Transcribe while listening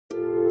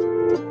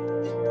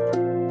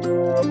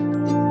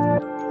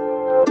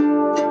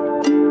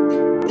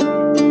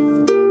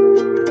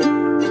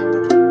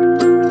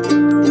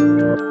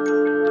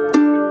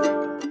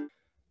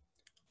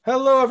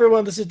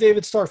everyone, this is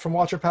David Stark from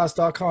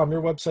WatcherPass.com,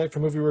 your website for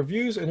movie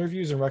reviews,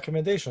 interviews, and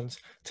recommendations.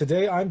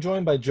 Today I'm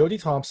joined by Jody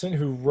Thompson,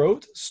 who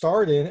wrote,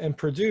 starred in, and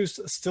produced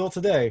Still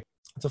Today.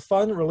 It's a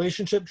fun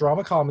relationship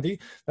drama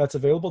comedy that's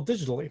available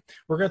digitally.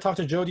 We're going to talk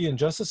to Jody in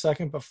just a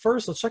second, but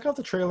first let's check out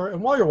the trailer,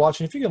 and while you're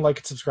watching, if you can like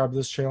and subscribe to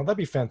this channel, that'd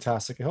be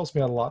fantastic. It helps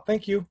me out a lot.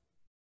 Thank you.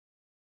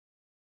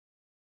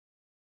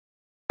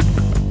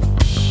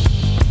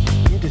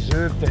 You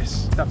deserve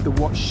this after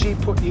what she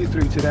put you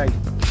through today.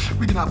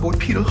 We can outboard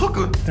Peter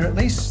Hooker. They're at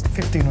least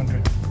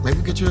 1,500.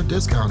 Maybe get you a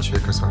discount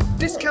chick or something.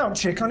 Discount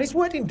chick on his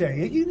wedding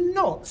day? Are you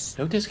nuts?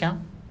 No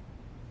discount.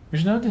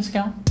 There's no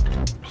discount.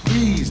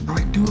 Please,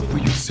 Bright, do it for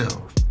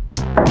yourself.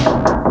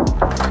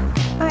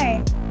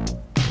 Hi,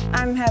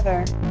 I'm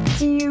Heather.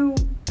 Do you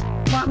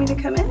want me to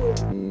come in?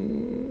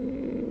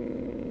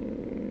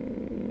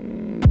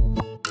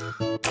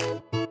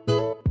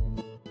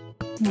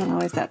 It's not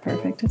always that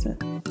perfect, is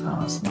it? No,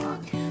 it's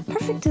not.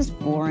 Perfect is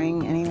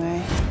boring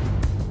anyway.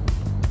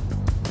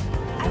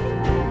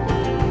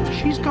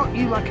 She's got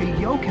you like a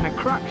yolk in a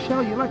cracked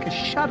shell. You're like a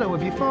shadow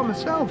of your former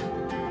self.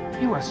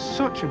 You are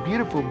such a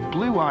beautiful,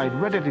 blue-eyed,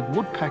 red-headed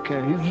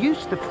woodpecker who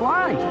used to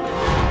fly.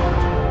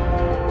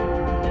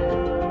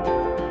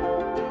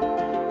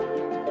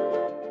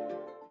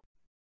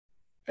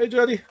 Hey,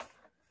 Jody.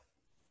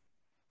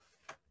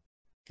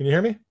 Can you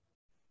hear me?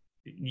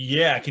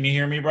 Yeah, can you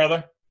hear me,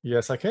 brother?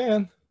 Yes, I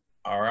can.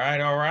 All right,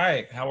 all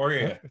right. How are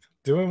you?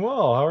 Doing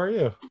well. How are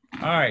you?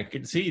 All right,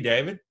 good to see you,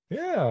 David.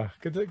 Yeah,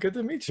 good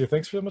to meet you.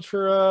 Thanks so much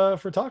for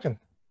talking.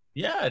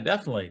 Yeah,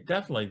 definitely.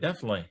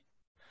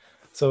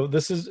 So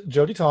this is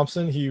Jody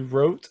Thompson. He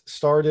wrote,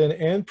 starred in,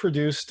 and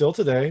produced Still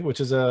Today, which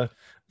is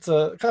it's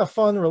a kind of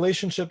fun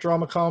relationship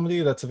drama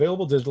comedy that's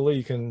available digitally.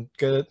 You can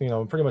get it,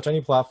 pretty much any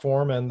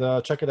platform,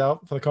 and check it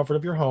out from the comfort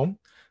of your home.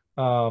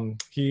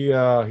 He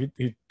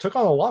took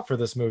on a lot for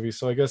this movie.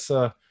 So I guess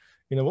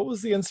what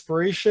was the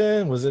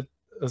inspiration? Was it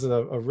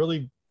a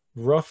really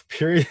rough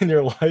period in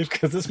your life?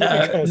 Because this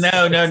movie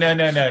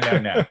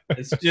no.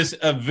 It's just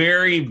a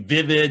very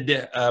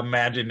vivid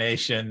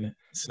imagination.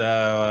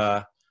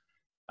 So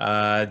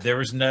there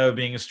was no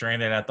being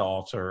stranded at the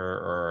altar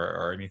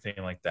or anything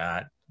like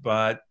that.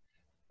 But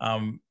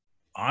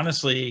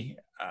honestly,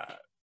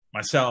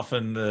 myself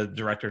and the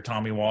director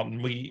Tommy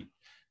Walton,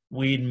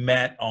 we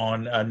met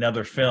on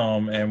another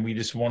film, and we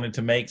just wanted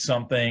to make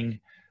something.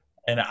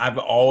 And I've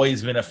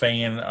always been a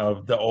fan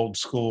of the old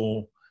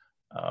school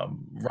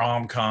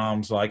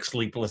rom-coms like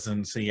Sleepless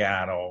in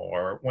Seattle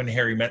or When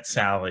Harry Met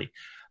Sally.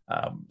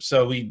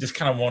 So we just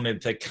kind of wanted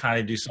to kind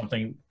of do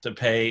something to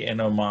pay an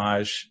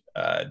homage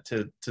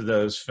to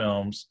those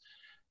films.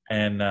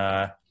 And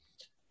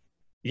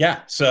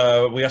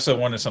so we also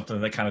wanted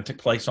something that kind of took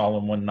place all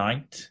in one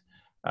night.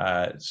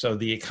 So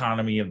the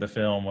economy of the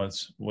film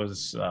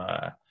was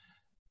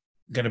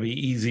going to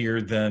be easier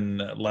than,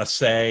 let's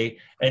say,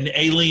 an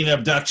alien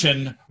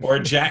abduction or a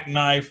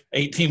jackknife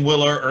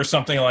 18-wheeler or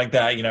something like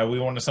that. We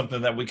wanted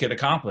something that we could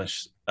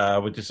accomplish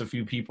with just a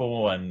few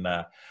people. And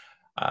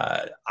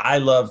I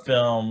love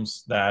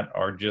films that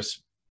are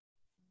just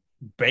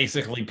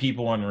basically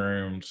people in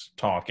rooms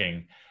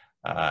talking.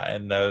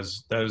 And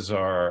those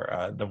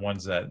are the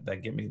ones that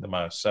get me the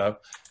most. So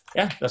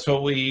yeah, that's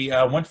what we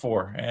went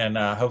for. And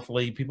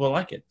hopefully people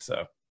like it.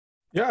 So.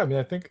 Yeah, I mean,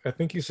 I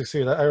think you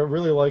succeed. I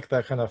really like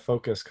that kind of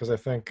focus, because I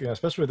think,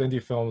 especially with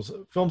indie films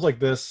like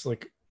this,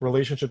 like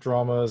relationship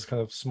dramas, kind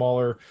of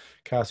smaller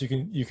casts,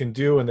 you can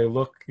do, and they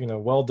look,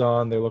 well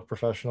done. They look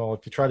professional.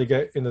 If you try to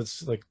get in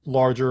this like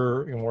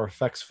larger, more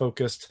effects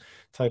focused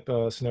type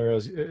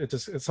scenarios, it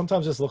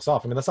sometimes just looks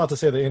off. I mean, that's not to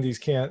say that indies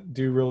can't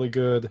do really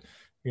good,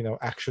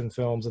 action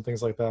films and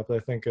things like that, but I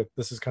think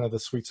this is kind of the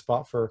sweet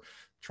spot for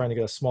trying to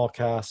get a small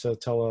cast to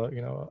tell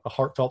a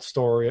heartfelt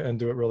story and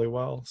do it really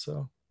well.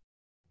 So.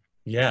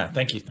 Yeah,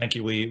 thank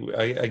you.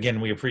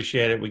 We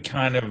appreciate it. We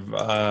kind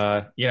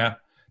of,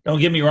 don't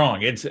get me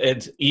wrong.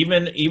 It's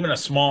even a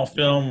small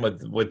film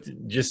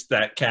with just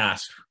that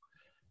cast.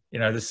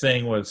 This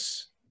thing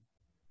was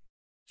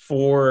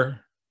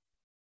four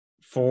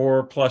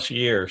plus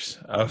years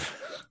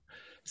of,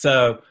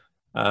 so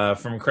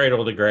from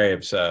cradle to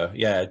grave. So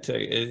yeah,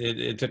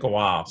 it took a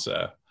while.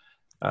 So,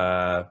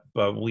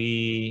 but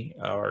we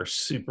are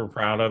super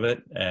proud of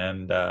it,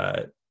 and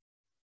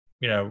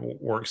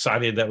we're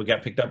excited that we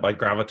got picked up by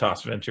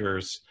Gravitas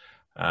Ventures,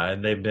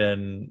 and they've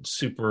been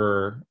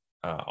super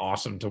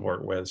awesome to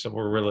work with. So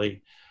we're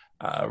really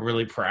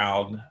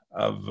proud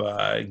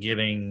of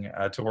getting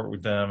to work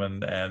with them,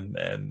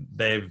 and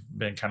they've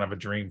been kind of a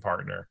dream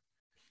partner.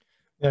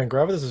 Yeah, and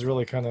Gravitas is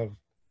really kind of,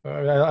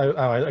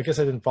 I guess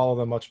I didn't follow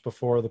them much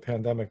before the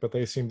pandemic, but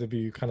they seem to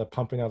be kind of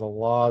pumping out a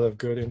lot of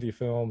good indie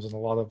films and a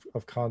lot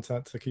of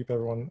content to keep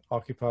everyone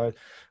occupied.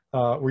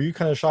 Were you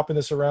kind of shopping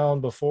this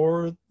around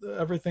before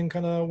everything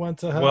kind of went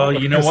to hell? Well,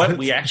 you know what?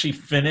 We actually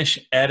finished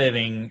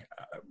editing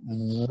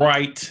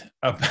right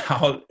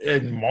about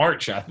in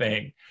March, I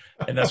think.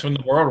 And that's when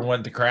the world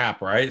went to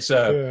crap, right?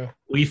 So yeah.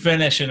 We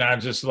finished, and I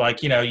was just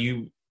like,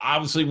 you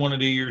obviously want to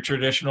do your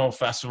traditional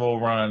festival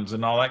runs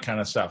and all that kind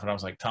of stuff. And I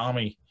was like,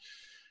 Tommy,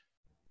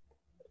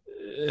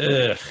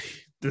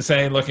 this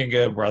ain't looking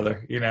good,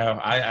 brother. You know,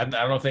 I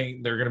don't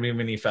think there are going to be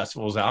many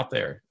festivals out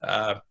there.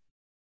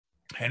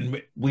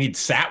 And we'd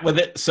sat with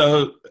it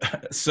so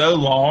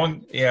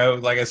long, you know,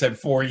 like I said,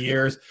 4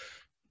 years.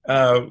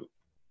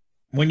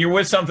 When you're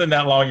with something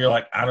that long, you're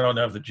like, I don't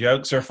know if the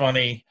jokes are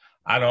funny.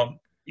 I don't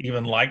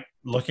even like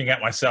looking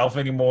at myself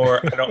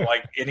anymore. I don't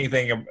like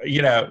anything,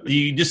 you know,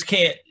 you just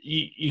can't,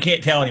 you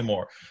can't tell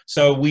anymore.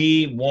 So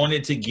we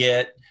wanted to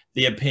get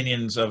the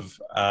opinions of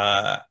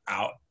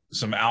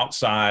some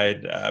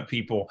outside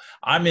people.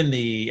 I'm in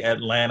the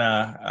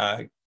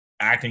Atlanta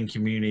acting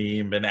community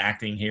and been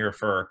acting here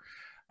for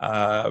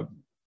about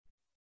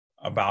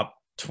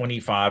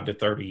 25 to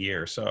 30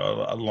 years.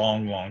 So a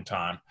long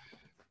time.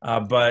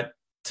 But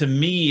to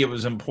me, it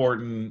was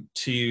important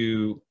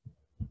to,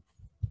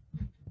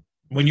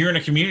 when you're in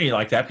a community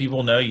like that,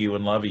 people know you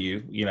and love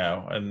you, you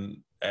know,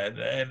 and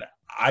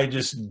I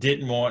just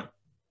didn't want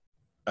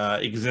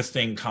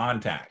existing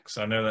contacts.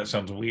 I know that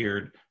sounds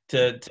weird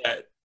to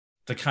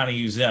kind of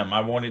use them.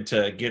 I wanted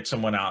to get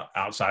someone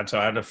outside. So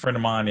I had a friend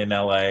of mine in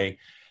LA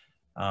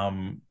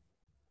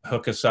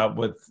hook us up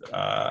with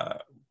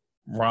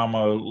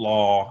Ramo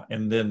Law,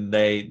 and then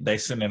they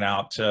sent it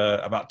out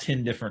to about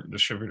 10 different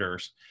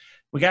distributors.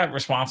 We got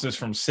responses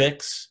from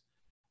 6,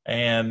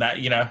 and that,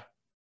 you know,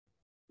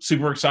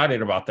 super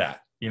excited about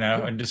that, you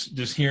know, and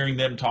just hearing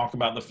them talk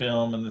about the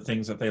film and the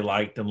things that they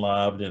liked and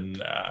loved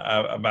and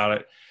about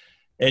it.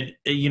 It,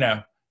 you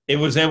know, it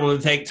was able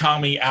to take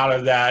Tommy out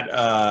of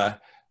that,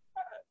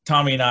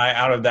 Tommy and I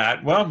out of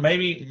that. Well,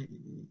 maybe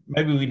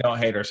we don't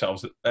hate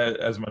ourselves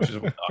as much as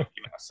we thought,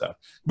 you know. So,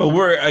 but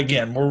we're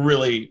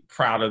really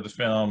proud of the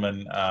film,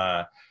 and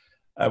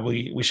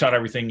we shot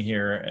everything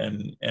here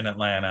in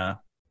Atlanta.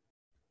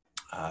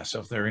 So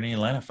if there are any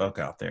Atlanta folk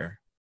out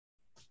there,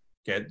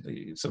 get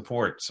the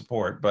support.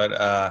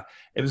 But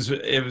it was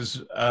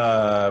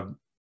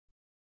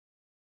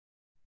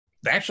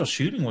the actual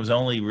shooting was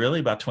only really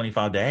about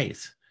 25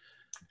 days.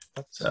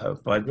 So,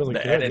 but really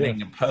the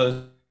editing and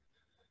post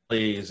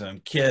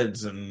and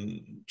kids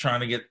and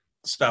trying to get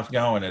stuff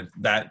going,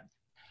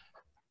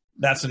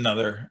 that's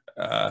another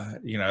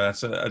you know,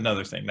 that's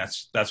another thing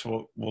that's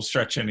what will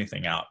stretch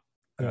anything out.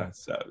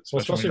 So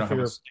especially when you don't have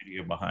a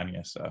studio behind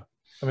you. So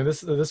I mean,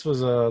 this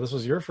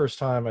was your first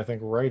time, I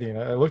think, writing.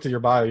 I looked at your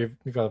bio.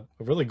 You've got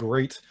a really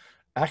great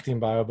acting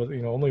bio, but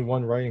you know, only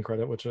one writing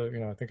credit, which you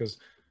know, I think is,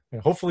 you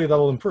know, hopefully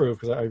that'll improve,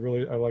 because I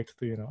liked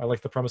the, you know, I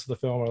liked the premise of the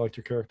film. I liked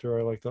your character.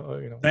 I liked the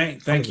you know.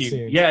 Thank you.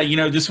 Scene. Yeah, you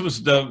know, this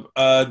was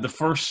the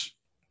first.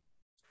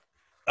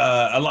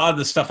 A lot of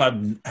the stuff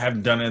I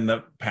have done in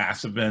the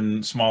past have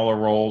been smaller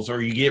roles,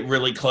 or you get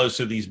really close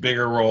to these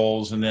bigger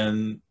roles, and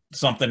then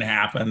something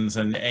happens,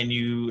 and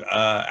you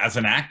as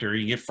an actor,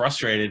 you get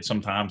frustrated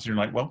sometimes. You're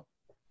like, well,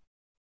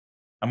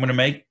 I'm going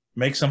to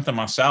make something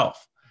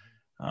myself,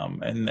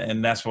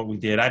 and that's what we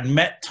did. I'd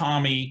met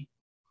Tommy,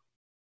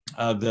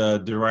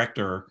 the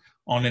director,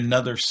 on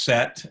another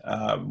set,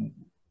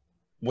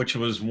 which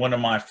was one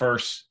of my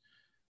first.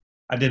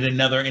 I did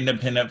another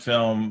independent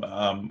film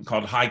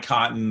called High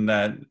Cotton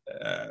that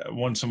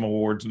won some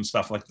awards and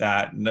stuff like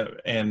that,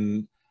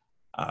 and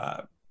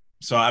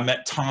so I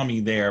met Tommy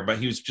there, but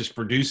he was just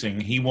producing.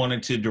 He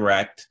wanted to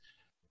direct.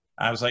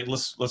 I was like,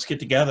 let's get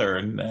together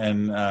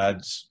and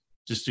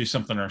just do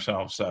something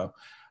ourselves. So,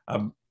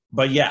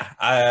 but yeah,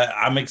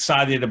 I'm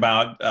excited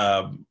about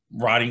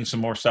writing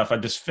some more stuff. I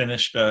just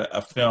finished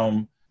a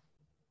film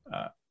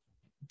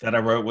that I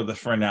wrote with a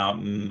friend out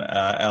in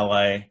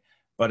LA,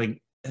 but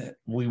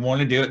we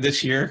want to do it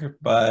this year,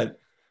 but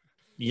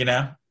you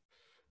know,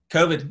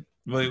 COVID,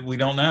 we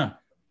don't know.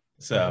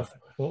 So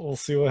we'll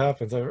see what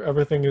happens.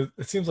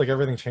 It seems like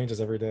everything changes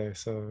every day.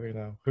 So, you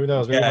know, who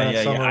knows? Maybe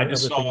yeah. I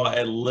just saw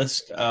a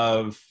list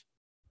of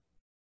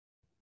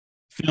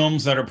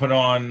films that are put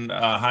on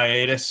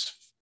hiatus,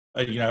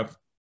 you know,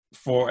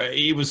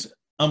 it was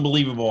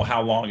unbelievable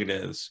how long it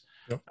is.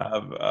 Yep.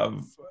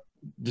 of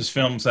just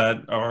films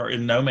that are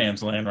in no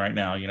man's land right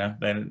now, you know.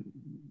 Then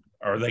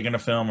are they going to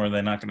film, or are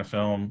they not going to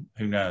film?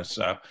 Who knows?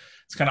 So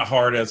it's kind of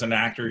hard as an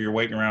actor. You're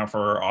waiting around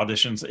for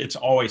auditions. It's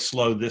always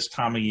slow this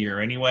time of year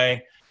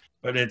anyway,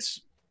 but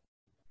it's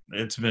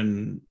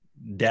been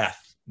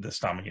death this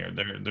time of year.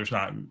 There's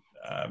not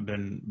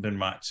been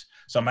much.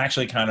 So I'm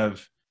actually kind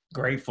of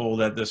grateful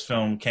that this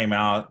film came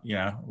out, you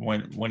know,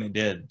 when it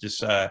did.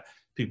 Just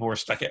people were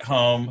stuck at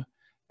home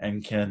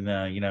and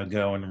can, you know,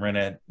 go and rent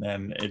it.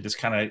 And it just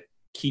kind of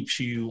keeps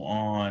you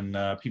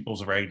on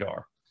people's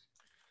radar.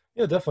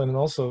 Yeah, definitely. And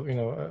also, you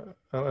know,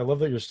 I love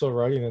that you're still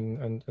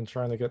writing and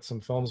trying to get some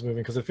films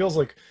moving, because it feels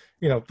like,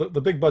 you know,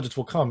 the big budgets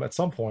will come at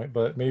some point,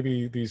 but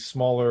maybe these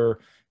smaller,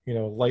 you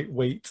know,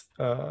 lightweight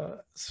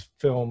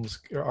films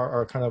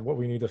are kind of what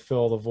we need to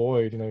fill the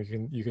void. You know,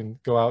 you can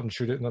go out and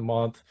shoot it in a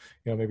month,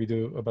 you know, maybe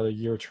do about a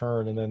year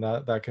turn, and then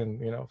that can,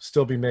 you know,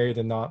 still be made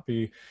and not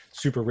be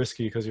super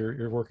risky, because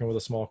you're working with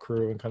a small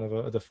crew and kind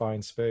of a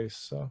defined space.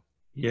 So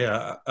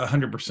yeah,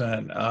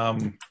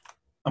 100%.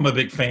 I'm a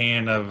big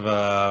fan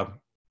of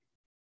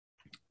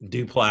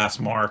Duplass,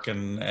 Mark,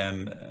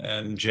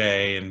 and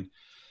Jay, and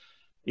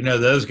you know,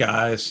 those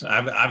guys.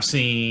 I've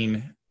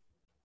seen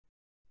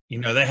you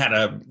know, they had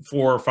a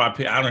 4 or 5,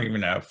 I don't even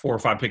know, 4 or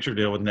 5 picture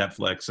deal with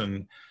Netflix.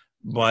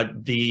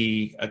 But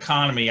the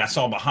economy, I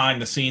saw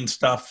behind the scenes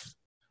stuff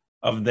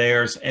of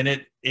theirs, and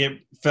it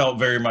felt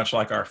very much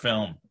like our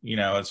film, you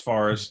know, as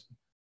far as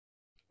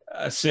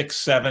a 6,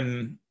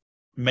 7,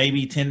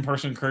 maybe 10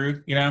 person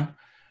crew, you know.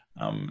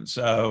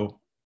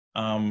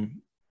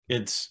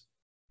 It's,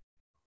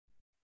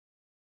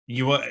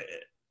 you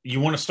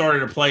want to start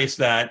at a place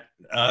that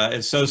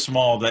is so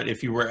small that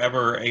if you were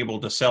ever able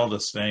to sell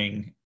this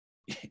thing,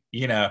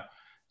 you know,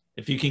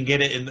 if you can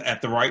get it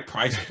at the right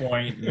price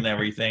point and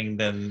everything,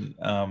 then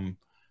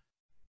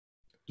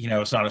you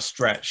know, it's not a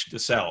stretch to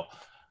sell.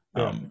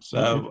 Yeah.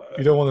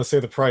 You don't want to say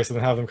the price and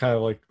then have them kind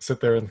of like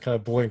sit there and kind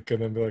of blink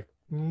and then be like,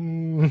 you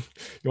want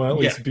to at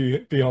least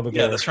be on the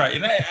door. Yeah, that's right.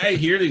 And I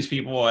hear these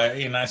people,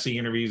 and I see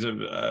interviews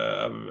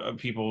of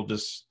people,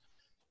 just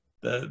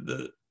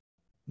the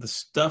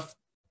stuff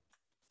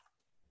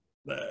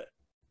that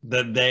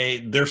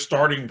their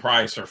starting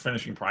price or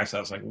finishing price. I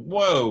was like,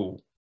 whoa,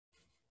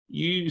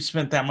 you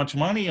spent that much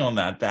money on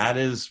that. That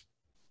is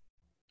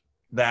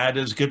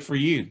good for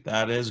you.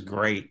 That is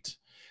great.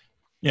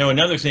 You know,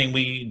 another thing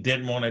we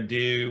didn't want to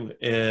do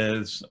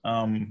is,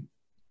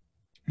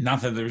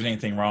 not that there's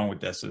anything wrong with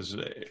this, is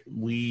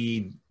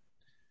we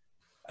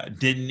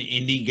didn't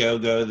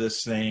Indiegogo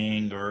this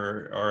thing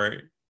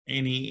or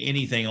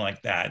anything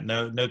like that.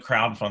 No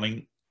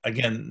crowdfunding.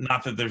 Again,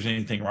 not that there's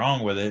anything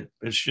wrong with it.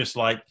 It's just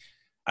like,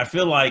 I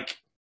feel like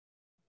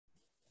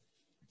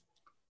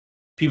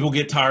people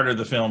get tired of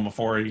the film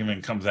before it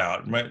even comes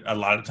out. A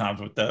lot of times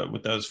with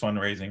those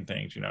fundraising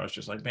things, you know, it's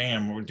just like,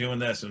 bam, we're doing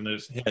this, and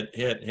there's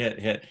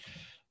hit.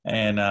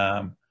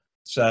 And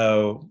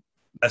so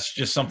that's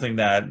just something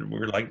that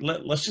we're like,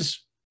 let's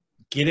just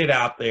get it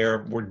out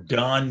there. We're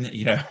done.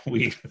 You know,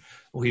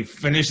 we've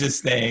finished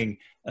this thing,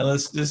 and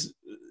let's just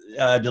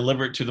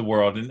deliver it to the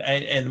world.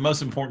 And the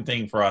most important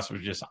thing for us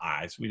was just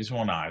eyes. We just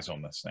want eyes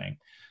on this thing.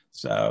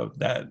 So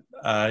that,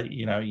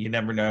 you know, you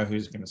never know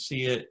who's going to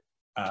see it.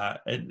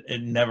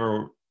 It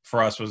never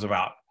for us was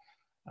about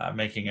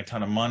making a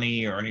ton of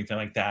money or anything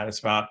like that. It's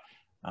about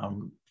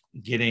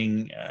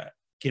getting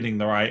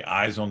the right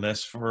eyes on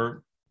this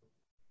for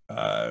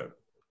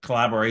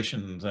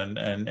collaborations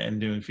and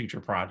doing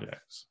future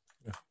projects.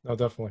 Yeah, no,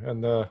 definitely.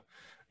 And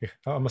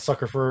I'm a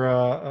sucker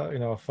for you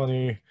know, a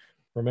funny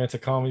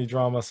romantic comedy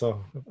drama.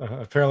 So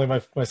apparently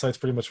my site's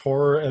pretty much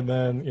horror and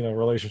then, you know,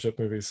 relationship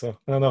movies. So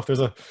I don't know if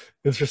there's a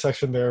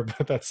intersection there,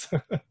 but that's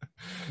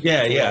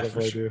yeah,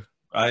 for sure.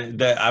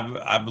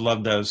 I've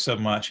loved those so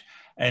much,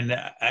 and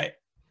I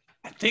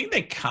think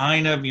they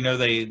kind of, you know,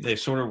 they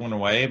sort of went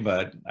away,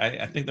 but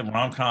I think the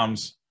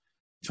rom-coms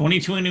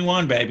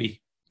 2021,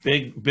 baby,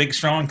 big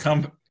strong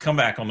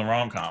comeback on the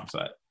rom-com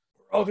side.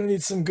 We're all gonna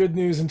need some good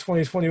news in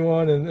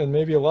 2021 and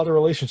maybe a lot of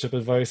relationship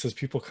advice as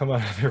people come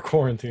out of their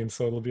quarantine.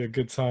 So it'll be a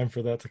good time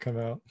for that to come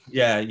out.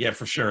 Yeah,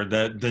 for sure.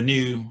 The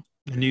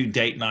new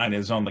date night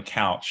is on the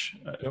couch,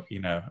 yep.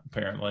 You know,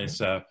 apparently.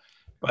 So,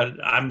 but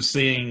I'm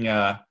seeing.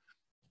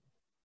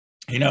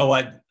 You know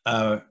what?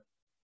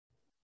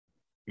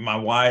 My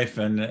wife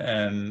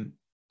and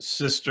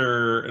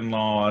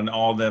sister-in-law and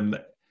all them,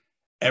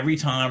 every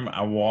time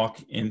I walk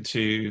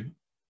into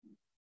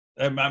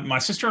my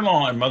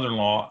sister-in-law and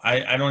mother-in-law,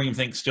 I don't even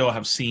think still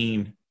have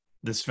seen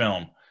this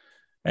film.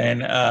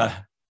 And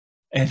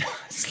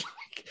it's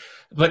like,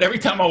 but every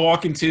time I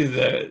walk into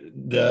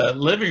the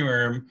living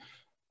room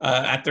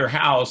at their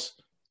house,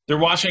 they're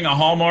watching a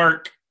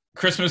Hallmark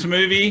Christmas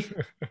movie.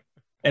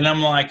 And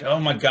I'm like, oh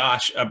my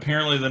gosh,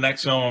 apparently the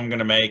next film I'm going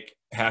to make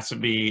has to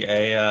be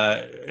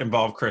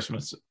involve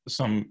Christmas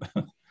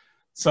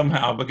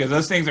somehow, because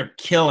those things are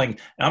killing.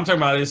 And I'm talking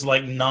about it's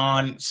like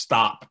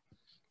non-stop.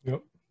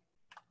 Yep.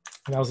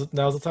 Now's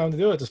the time to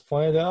do it. Just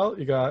plan it out.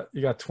 You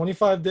got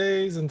 25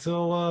 days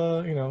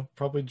until you know,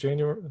 probably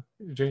January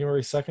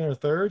 2nd or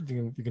 3rd.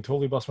 You can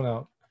totally bust one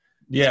out.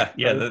 Yeah,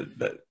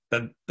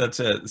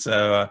 that's it.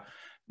 So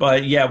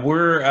but yeah,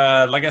 we're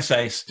like I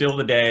say, still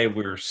today,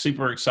 we're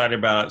super excited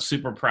about it,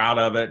 super proud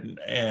of it,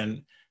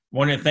 and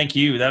want to thank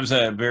you. That was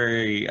a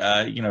very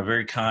you know,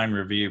 very kind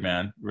review,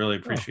 man. Really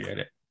appreciate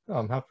it. Oh,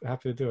 I'm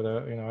happy to do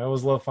it. You know, I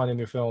always love finding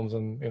new films,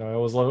 and you know, I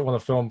always love it when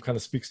a film kind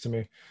of speaks to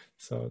me.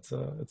 So it's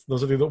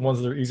those are the ones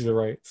that are easy to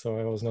write. So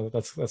I always know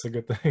that's a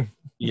good thing.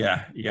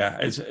 Yeah,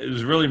 it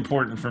was really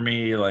important for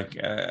me. Like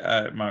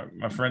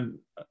my friend,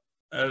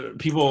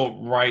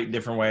 people write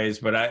different ways,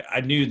 but I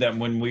knew that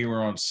when we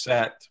were on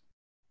set,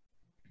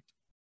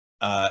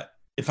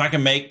 if I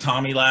can make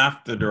Tommy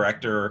laugh, the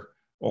director,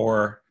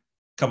 or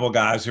a couple of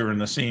guys who are in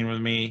the scene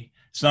with me,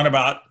 it's not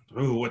about,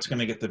 ooh, what's going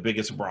to get the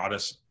biggest,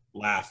 broadest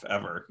laugh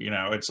ever. You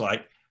know, it's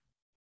like,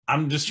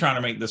 I'm just trying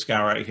to make this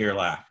guy right here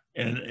laugh.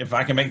 And if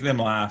I can make them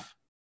laugh,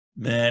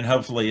 then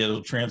hopefully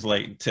it'll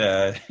translate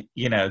to,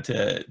 you know,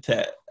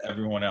 to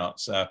everyone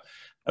else. So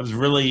I was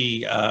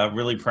really,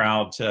 really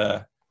proud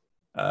to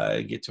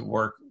get to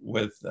work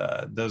with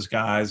those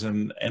guys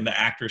and the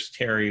actress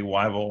Teri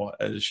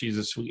Wyble. She's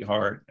a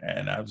sweetheart,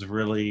 and I was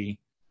really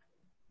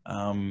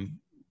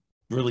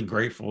really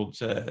grateful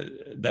to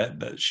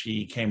that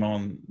she came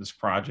on this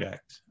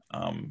project.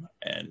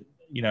 And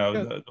you know,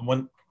 Yeah.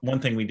 the one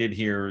thing we did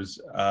hear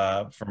is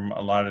from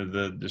a lot of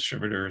the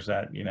distributors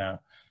that, you know,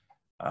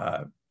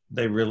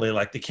 they really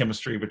like the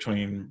chemistry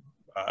between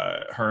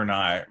her and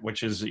I,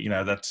 which is, you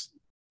know, that's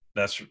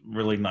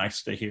really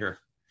nice to hear.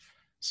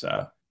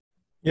 So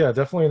Yeah,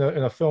 definitely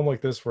in a film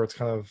like this where it's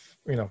kind of,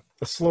 you know,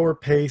 a slower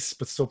pace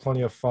but still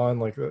plenty of fun.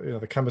 Like, you know,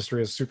 the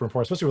chemistry is super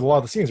important, especially with a lot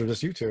of the scenes are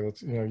just you two.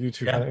 It's, you know, you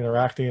two yeah, kind of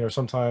interacting, or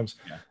sometimes,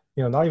 yeah.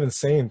 you know, not even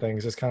saying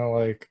things, just kind of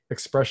like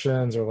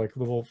expressions or like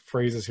little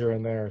phrases here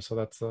and there. So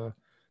that's a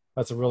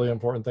really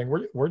important thing.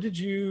 Where did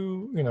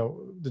you, you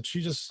know, did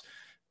she just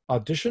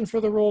audition for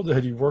the role?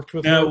 Had you worked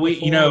with No, her we,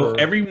 you before? know, Or?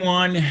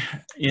 everyone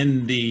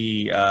in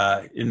the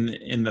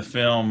in the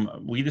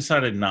film, we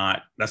decided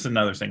not. That's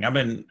another thing. I've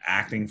been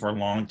acting for a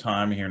long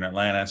time here in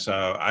Atlanta, so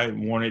I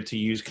wanted to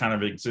use kind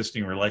of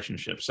existing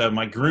relationships. So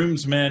my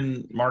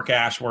groomsmen, Mark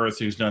Ashworth,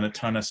 who's done a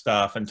ton of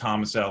stuff, and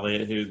Thomas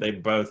Elliott, who they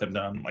both have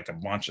done like a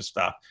bunch of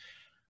stuff.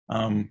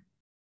 I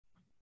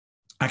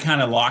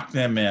kind of locked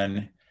them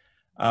in,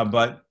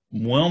 but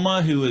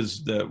Wilma, who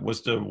was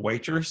the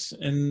waitress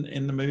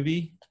in the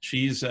movie,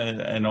 she's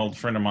an old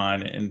friend of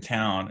mine in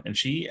town, and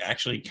she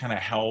actually kind of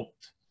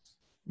helped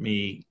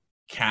me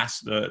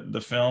cast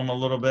the film a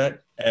little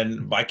bit.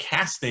 And by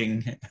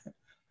casting,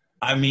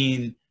 I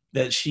mean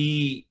that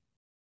she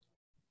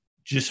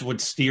just would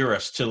steer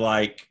us to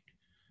like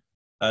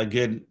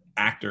good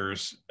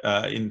actors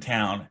in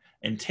town.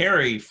 And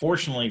Teri,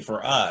 fortunately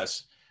for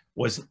us,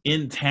 was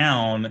in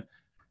town.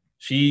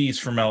 She's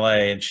from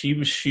LA, and she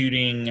was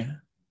shooting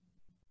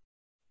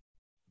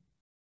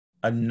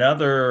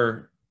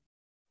another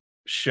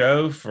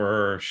show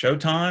for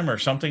Showtime or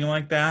something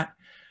like that.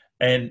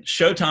 And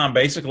Showtime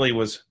basically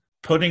was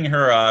putting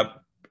her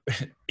up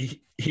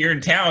here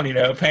in town, you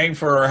know, paying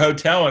for her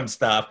hotel and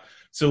stuff.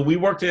 So we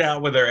worked it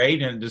out with her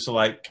agent, just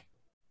like,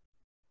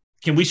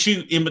 can we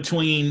shoot in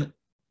between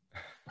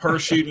her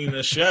shooting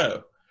the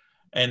show?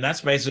 And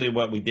that's basically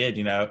what we did,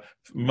 you know.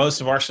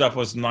 Most of our stuff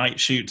was night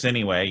shoots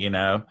anyway, you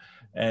know.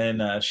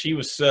 And she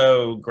was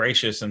so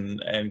gracious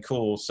and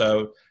cool.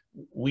 So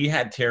we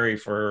had Teri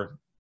for,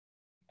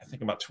 I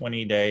think, about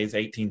 20 days,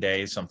 18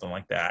 days, something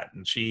like that.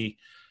 And she,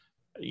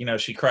 you know,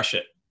 she crushed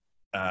it.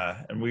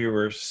 And we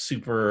were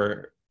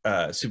super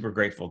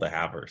grateful to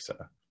have her. So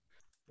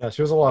Yeah,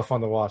 she was a lot of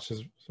fun to watch.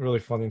 She's really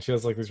funny, and she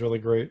has like these really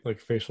great like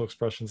facial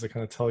expressions that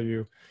kind of tell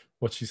you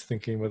what she's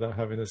thinking without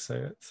having to say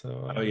it.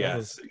 So oh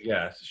yeah,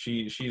 yeah,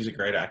 she's a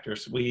great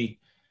actress.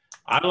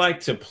 I like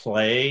to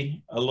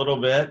play a little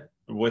bit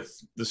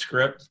with the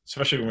script,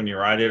 especially when you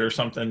write it or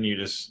something. You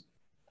just,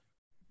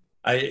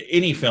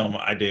 any film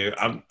I do,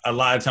 a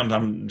lot of times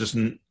I'm just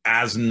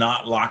as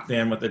not locked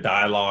in with the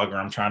dialogue, or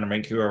I'm trying to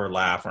make whoever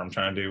laugh, or I'm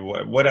trying to do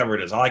whatever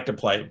it is. I like to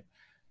play,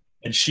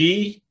 and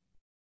she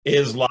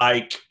is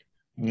like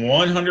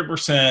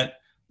 100%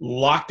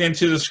 locked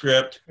into the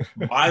script,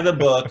 by the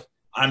book.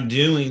 I'm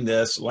doing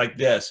this like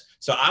this.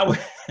 So I would,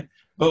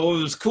 but what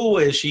was cool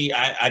is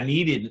I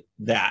needed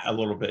that a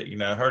little bit, you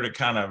know, her to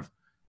kind of,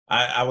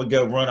 I would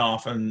go run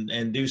off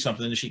and do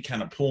something, and she'd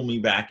kind of pull me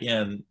back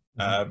in,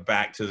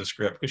 back to the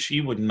script, because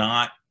she would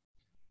not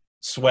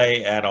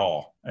sway at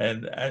all.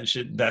 And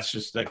that's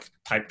just the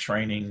type of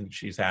training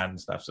she's had and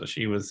stuff. So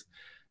she was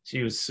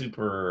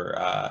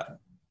super,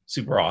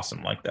 super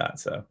awesome like that.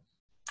 So.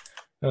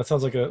 That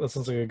sounds like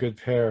a good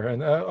pair. And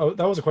that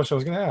was a question I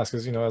was going to ask,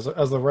 is, you know, as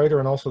the writer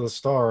and also the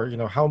star, you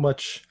know, how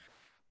much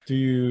do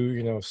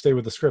you know, stay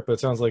with the script? But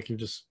it sounds like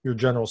your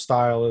general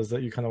style is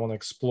that you kind of want to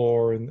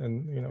explore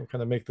and you know,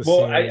 kind of make the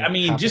Well, scene I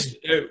mean, happen. just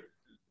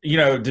you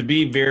know, to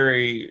be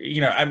very,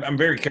 you know, I'm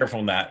very careful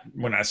in that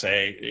when I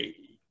say,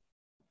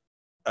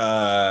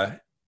 yeah,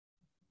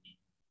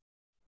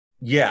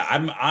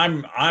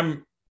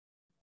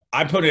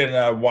 I put in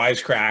a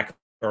wisecrack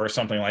or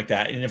something like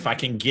that, and if I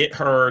can get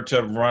her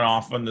to run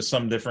off into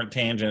some different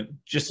tangent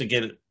just to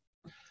get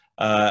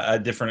a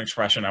different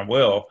expression, I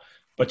will.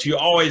 But you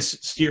always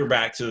steer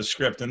back to the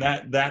script, and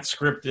that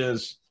script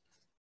is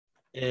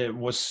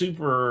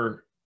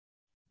super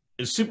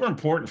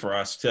important for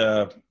us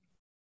to.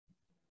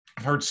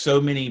 I've heard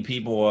so many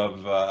people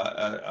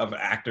of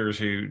actors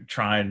who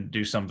try and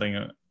do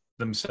something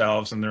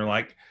themselves, and they're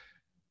like,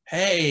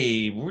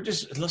 "Hey,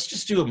 let's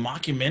just do a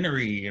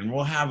mockumentary, and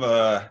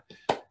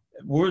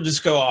we'll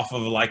just go off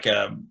of like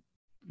a,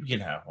 you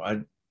know,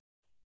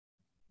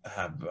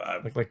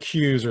 like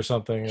cues or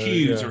something.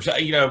 Cues, or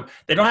you know,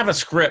 they don't have a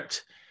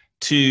script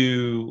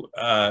to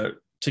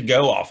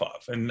go off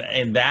of,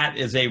 and that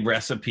is a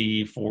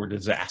recipe for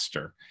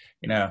disaster.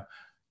 You know,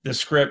 the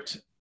script.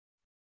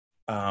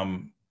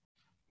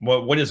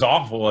 What is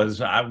awful is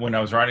when I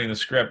was writing the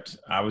script,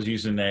 I was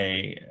using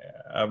a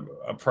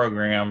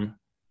program.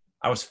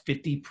 I was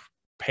 50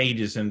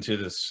 pages into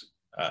this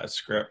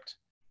script.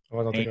 Oh,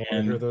 I don't think I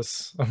want to hear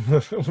this. I'm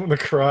going to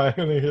cry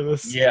when I hear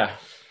this. Yeah.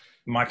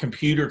 My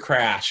computer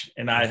crashed,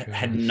 and I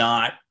hadn't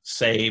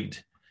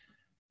saved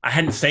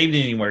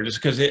it anywhere,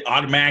 just because it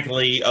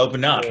automatically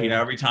opened up, you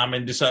know, every time.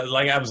 And just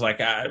like, I was like,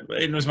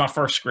 it was my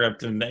first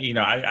script, and, you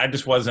know, I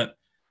just wasn't,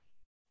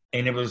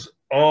 and it was,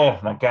 oh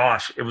my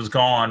gosh, it was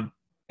gone.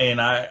 and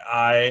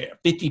I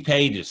 50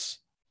 pages.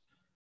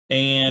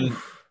 And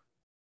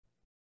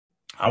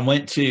I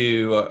went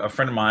to a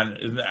friend of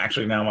mine,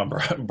 actually now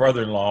my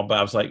brother-in-law, but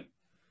I was like,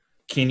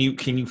 can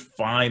you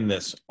find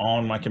this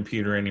on my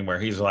computer anywhere?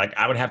 He's like,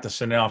 I would have to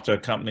send it off to a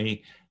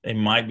company. They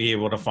might be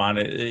able to find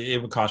it.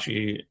 It would cost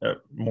you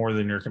more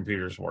than your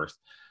computer's worth.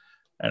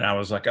 And I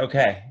was like,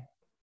 okay.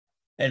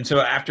 And so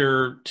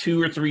after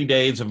 2 or 3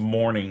 days of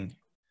mourning,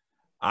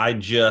 I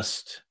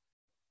just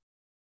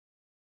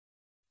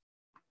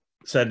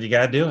said, you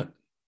got to do it.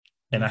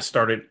 And I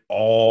started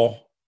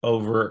all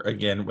over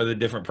again with a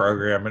different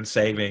program and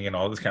saving and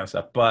all this kind of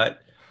stuff. But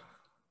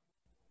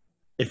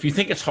if you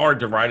think it's hard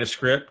to write a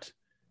script,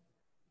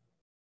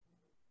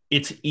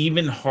 it's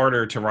even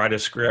harder to write a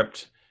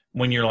script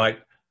when you're like,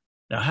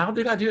 now, how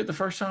did I do it the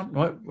first time?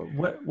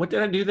 What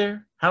did I do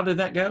there? How did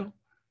that go?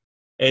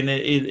 And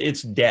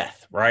it's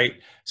death, right?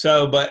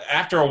 So, but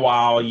after a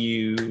while,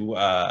 you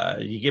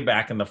get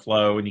back in the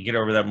flow and you get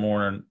over that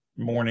morning,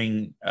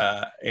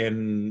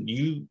 and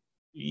you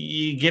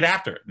get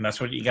after it, and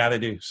that's what you got to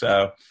do.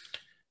 So,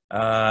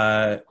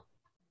 yeah,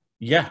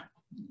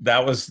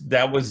 that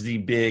was the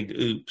big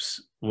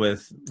oops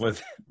with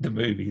the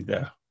movie,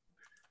 though.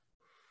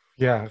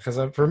 Yeah, because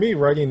for me,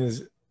 writing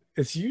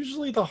it's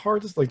usually the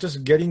hardest. Like,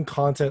 just getting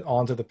content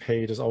onto the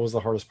page is always the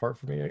hardest part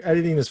for me. Like,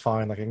 editing is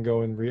fine. Like, I can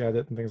go and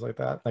re-edit and things like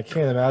that. I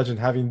can't imagine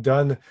having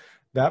done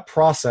that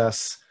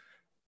process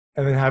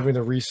and then having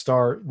to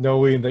restart,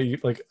 knowing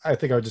that I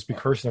think I would just be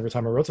cursing every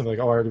time I wrote something.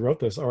 Like, oh, I already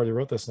wrote this,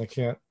 and I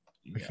can't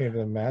even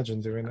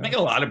imagine doing that. I think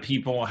a lot of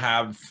people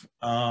have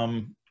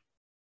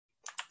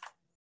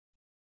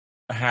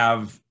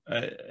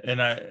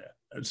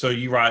so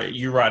you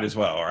write as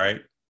well, right?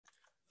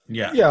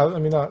 Yeah. I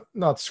mean,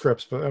 not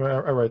scripts, but I mean,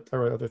 I write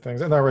other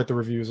things, and I write the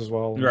reviews as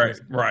well. Right.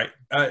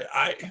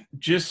 I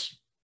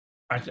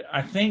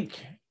think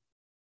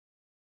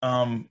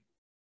I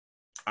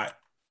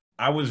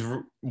was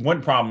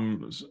one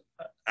problem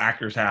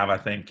actors have, I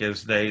think,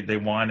 is they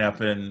wind up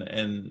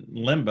in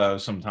limbo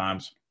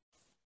sometimes,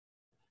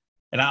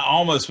 and I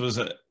almost was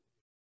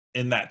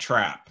in that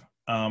trap.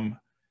 I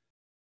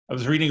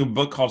was reading a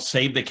book called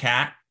Save the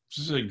Cat. This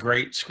is a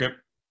great script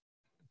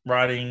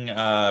writing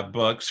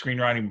book,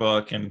 screenwriting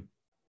book, and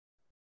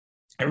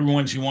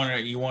everyone's you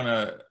want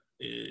to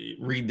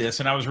read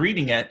this. And I was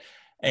reading it,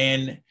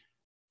 and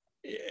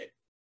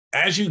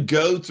as you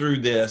go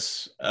through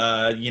this,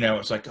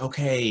 it's like,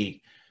 okay,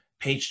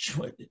 page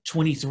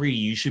 23,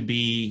 you should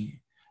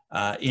be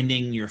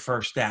ending your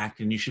first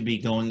act, and you should be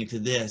going into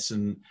this,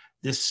 and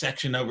this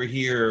section over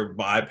here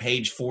by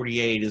page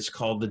 48 is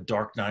called The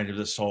Dark Night of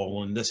the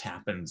Soul, and this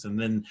happens, and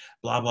then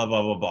blah, blah,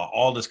 blah, blah, blah,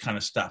 all this kind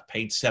of stuff.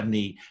 Page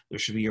 70, there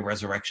should be a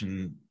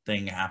resurrection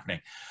thing happening.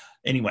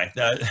 Anyway,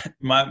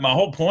 my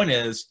whole point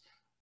is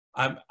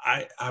I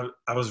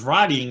was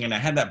writing, and I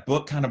had that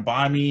book kind of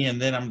by me,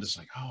 and then I'm just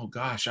like, oh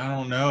gosh, I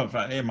don't know if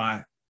what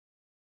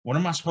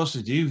am I supposed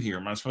to do here?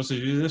 Am I supposed to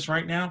do this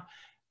right now?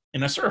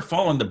 And I sort of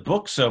fall into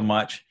book so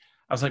much.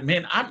 I was like,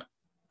 man, I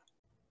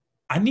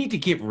need to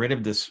get rid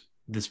of this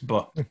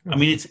book. I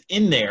mean, it's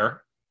in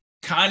there,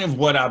 kind of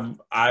what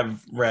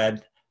I've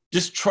read.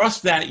 Just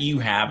trust that you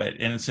have it,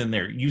 and it's in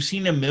there. You've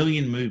seen a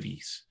million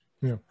movies.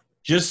 Yeah.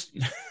 Just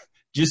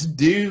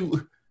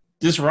do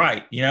this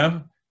right,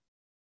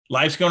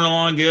 Life's going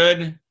along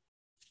good.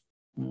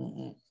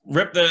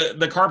 Rip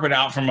the carpet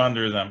out from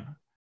under them.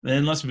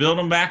 Then let's build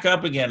them back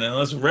up again, and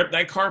let's rip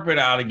that carpet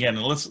out again,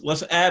 and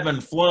let's ebb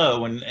and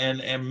flow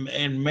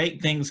and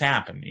make things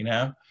happen,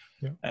 Yeah.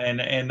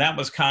 And that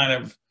was kind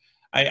of,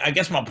 I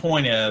guess my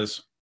point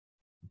is,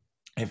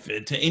 if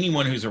to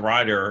anyone who's a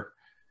writer,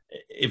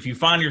 if you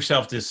find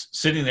yourself just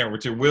sitting there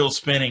with your wheels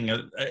spinning,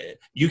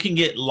 you can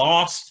get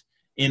lost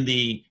in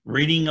the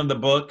reading of the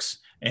books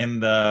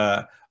and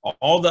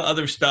all the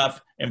other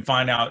stuff, and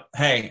find out,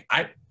 hey,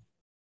 I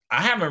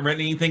haven't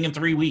written anything in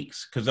 3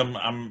 weeks because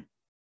I'm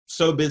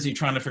so busy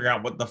trying to figure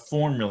out what the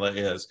formula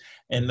is.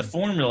 And the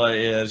formula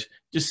is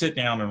just sit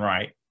down and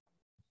write.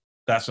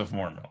 That's the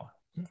formula.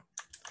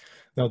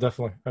 No,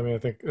 definitely. I mean, I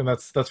think, and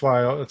that's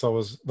why it's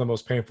always the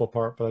most painful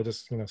part. But I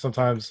just,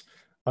 sometimes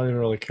I don't even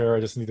really care.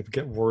 I just need to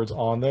get words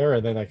on there,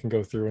 and then I can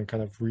go through and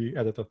kind of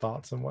re-edit the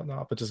thoughts and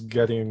whatnot. But just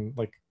getting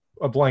like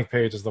a blank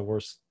page is the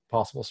worst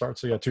possible start.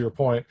 So yeah, to your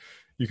point,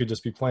 you could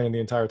just be playing the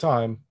entire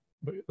time,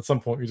 but at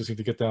some point you just need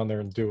to get down there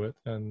and do it.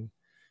 And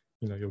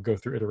you'll go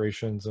through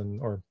iterations,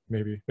 or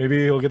maybe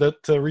you'll get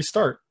it to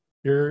restart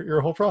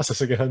your whole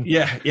process again.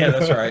 Yeah,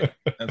 that's right.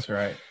 That's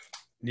right.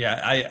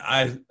 Yeah,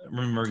 I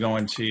remember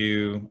going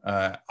to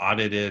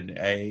audited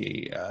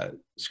a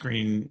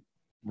screenwriting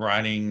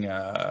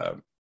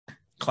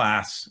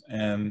class,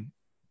 and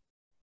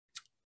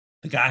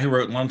the guy who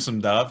wrote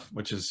Lonesome Dove,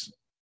 which is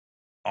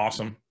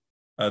awesome,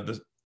 the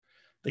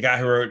guy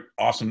who wrote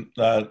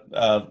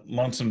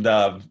Lonesome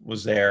Dove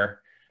was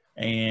there,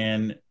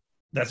 and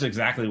that's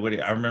exactly what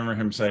I remember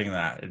him saying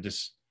that. It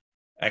just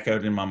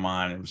echoed in my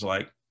mind. It was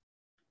like,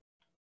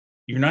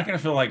 you're not going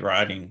to feel like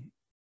writing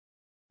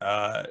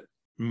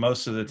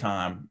most of the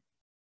time,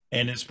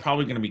 and it's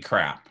probably going to be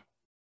crap,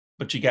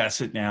 but you got to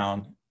sit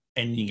down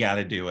and you got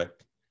to do it.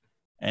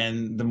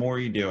 And the more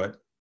you do it,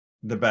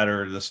 the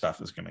better the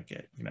stuff is going to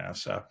get, you know?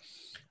 So,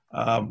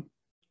 have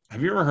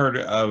you ever heard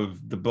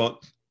of the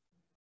book,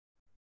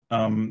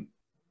 The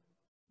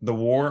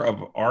War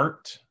of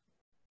Art?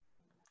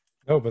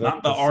 No, but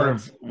Not the that art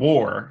sounds. of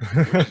war,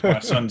 which is by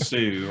Sun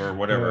Tzu or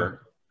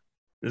whatever.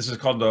 This is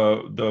called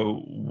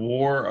the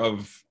War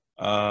of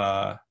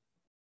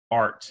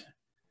Art,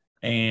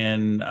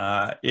 and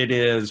it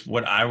is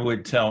what I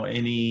would tell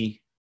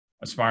any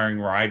aspiring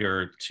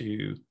writer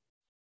to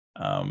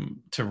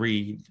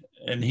read.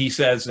 And he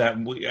says that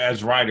we,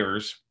 as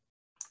writers,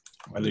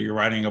 whether you're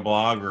writing a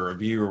blog or a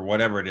review or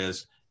whatever it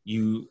is,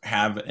 you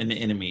have an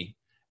enemy,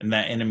 and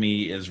that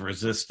enemy is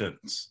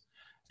resistance.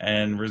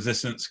 And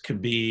resistance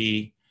could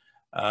be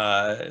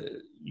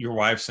your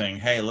wife saying,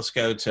 "Hey, let's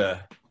go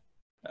to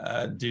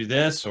do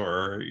this,"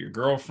 or your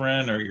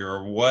girlfriend or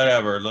your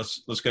whatever. Let's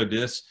go do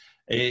this.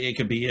 It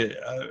could be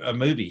a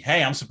movie.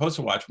 Hey, I'm supposed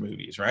to watch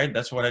movies, right?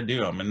 That's what I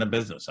do. I'm in the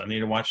business. I need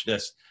to watch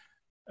this.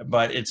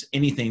 But it's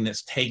anything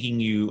that's taking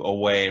you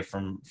away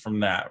from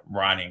that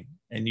writing,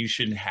 and you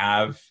should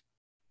have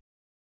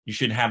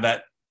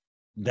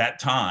that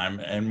time.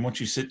 And once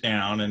you sit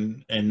down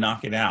and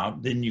knock it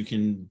out, then you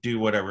can do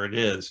whatever it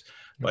is.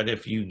 But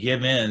if you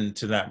give in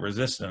to that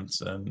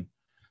resistance, and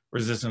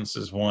resistance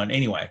is one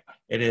anyway,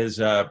 it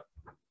is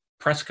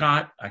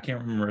Prescott. I can't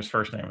remember his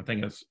first name. I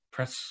think it's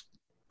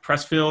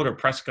Pressfield or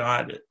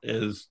Prescott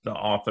is the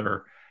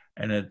author,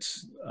 and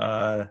it's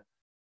The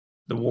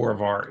War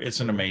of Art. It's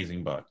an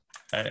amazing book.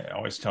 I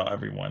always tell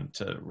everyone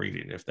to read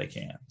it if they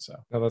can. So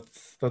No,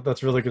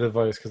 that's really good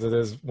advice, because it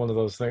is one of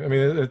those things. I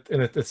mean,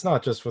 it's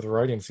not just with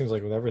writing. It seems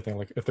like with everything.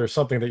 Like if there's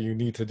something that you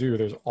need to do,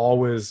 there's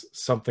always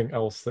something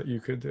else that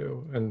you could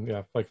do. And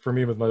yeah, like for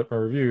me with my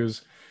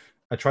reviews,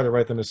 I try to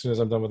write them as soon as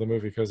I'm done with a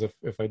movie, because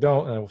if I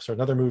don't and I will start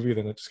another movie,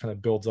 then it just kind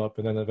of builds up,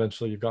 and then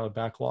eventually you've got a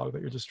backlog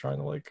that you're just trying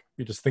to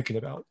you're just thinking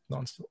about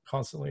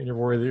constantly, and you're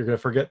worried that you're going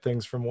to forget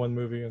things from one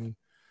movie. And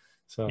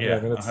so yeah,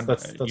 I mean, that's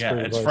yeah,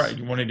 great it's advice.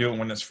 you want to do it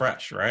when it's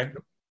fresh, right?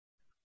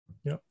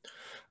 Yeah.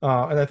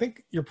 And I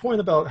think your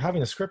point about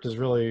having a script is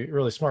really,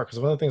 really smart, because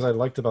one of the things I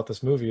liked about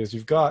this movie is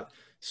you've got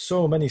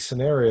so many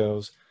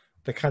scenarios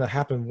that kind of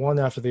happen one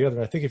after the other.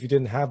 And I think if you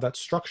didn't have that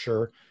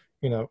structure,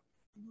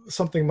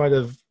 something might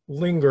have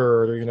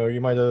lingered, or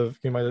you might have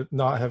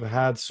not have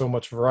had so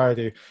much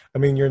variety. I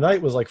mean, your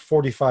night was like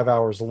 45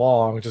 hours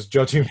long, just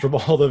judging from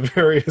all the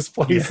various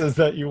places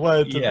that you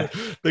went and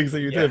the things that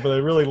you did. But I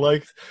really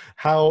liked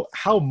how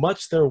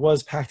much there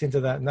was packed into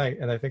that night,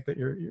 and I think that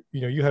you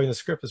having a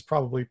script is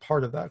probably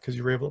part of that, because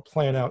you were able to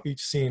plan out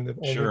each scene that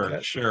only sure.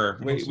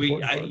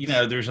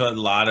 There's a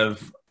lot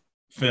of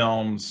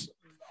films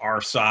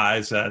our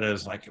size that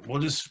is like,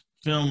 we'll just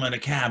film in a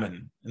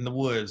cabin in the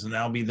woods, and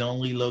that'll be the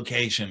only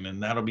location,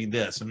 and that'll be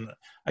this. And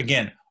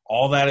again,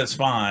 all that is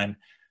fine.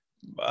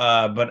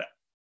 But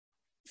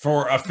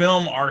for a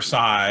film our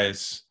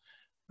size,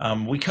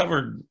 we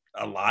covered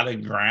a lot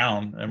of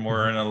ground, and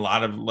we're in a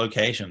lot of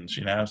locations,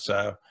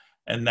 so,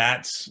 and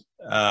that's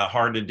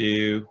hard to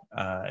do.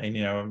 And,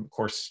 of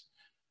course,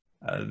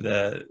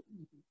 the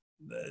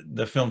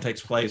film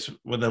takes place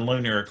with a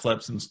lunar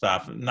eclipse and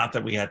stuff. Not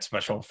that we had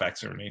special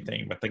effects or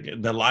anything, but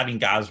the lighting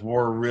guys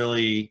were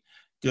really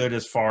good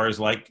as far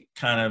as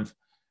kind of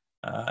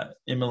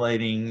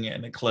emulating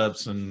an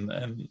eclipse and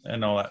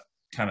all that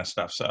kind of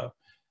stuff. So,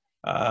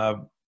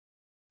 and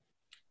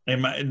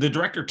the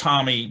director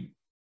Tommy,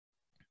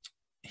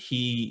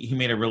 he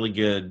made a really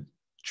good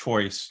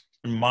choice,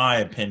 in my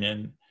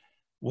opinion,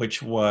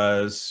 which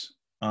was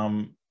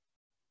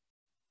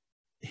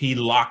he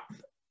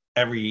locked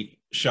every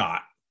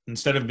shot,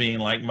 instead of being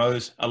like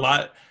a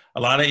lot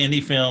of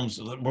indie films.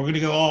 We're going to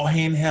go all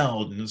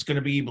handheld, and it's going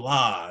to be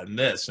blah and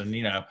this, and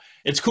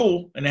it's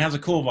cool and it has a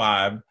cool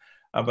vibe.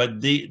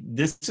 But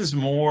this is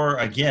more,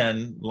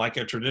 again, like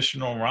a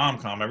traditional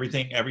rom-com.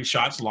 Every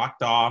shot's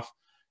locked off,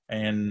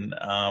 and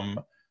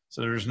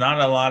so there's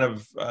not a lot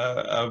of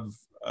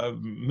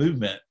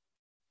movement.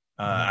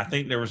 I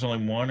think there was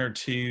only one or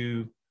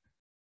two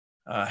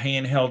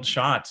handheld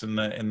shots in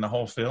the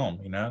whole film.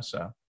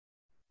 So.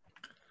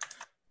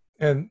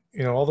 And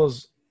all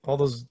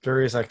those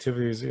various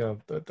activities, I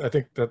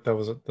think that's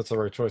the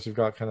right choice. You've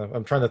got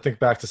I'm trying to think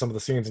back to some of the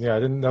scenes, and I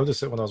didn't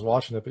notice it when I was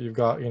watching it, but you've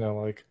got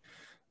like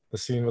the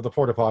scene with the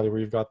porta potty, where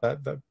you've got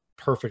that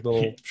perfect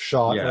little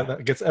shot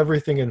that gets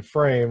everything in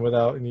frame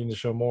without needing to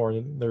show more,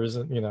 and there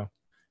isn't, you can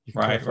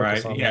right.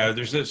 that.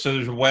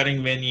 There's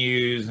wedding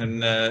venues,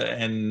 and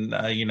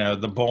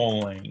the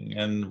bowling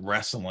and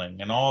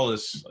wrestling and all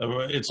this.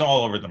 It's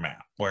all over the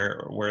map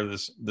where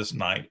this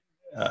night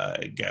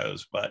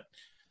goes, but.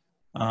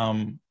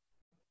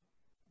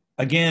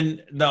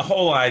 Again, the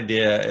whole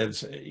idea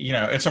is,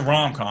 it's a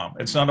rom-com.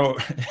 It's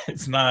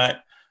not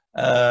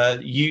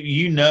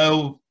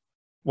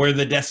where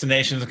the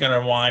destination is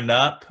going to wind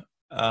up.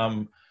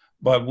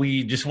 But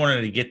we just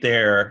wanted to get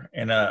there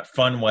in a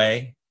fun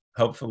way,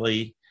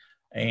 hopefully.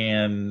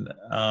 And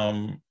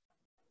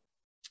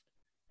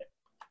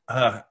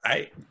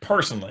I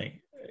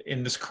personally,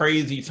 in this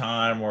crazy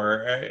time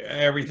where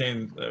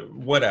everything,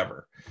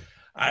 whatever,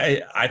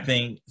 I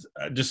think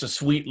just a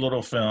sweet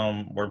little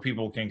film where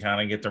people can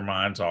kind of get their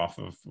minds off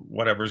of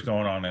whatever's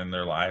going on in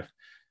their life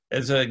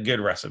is a good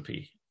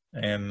recipe,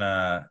 and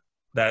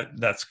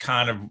that's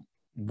kind of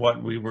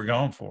what we were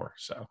going for.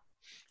 So.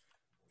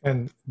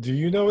 And do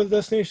you know where the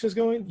destination is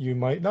going? You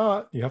might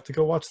not. You have to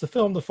go watch the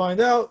film to find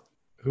out.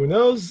 Who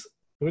knows?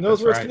 Who knows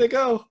That's where right. it's going to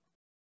go?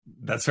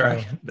 That's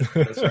right.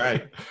 That's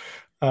right.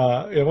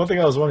 Yeah, one thing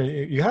I was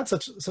wondering, you had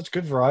such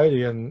good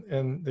variety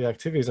in the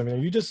activities. I mean, are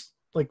you just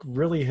like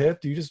really hip?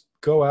 Do you just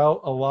go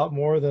out a lot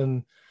more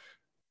than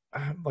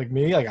like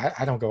me? Like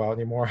I don't go out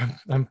anymore.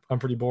 I'm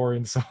pretty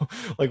boring. So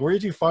like, where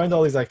did you find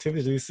all these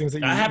activities? These things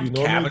that I have you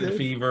normally cabin did?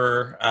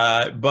 fever,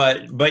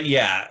 but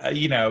yeah,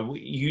 you know,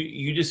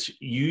 you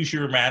just use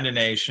your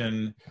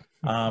imagination.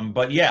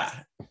 But yeah,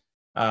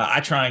 I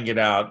try and get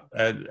out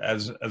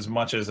as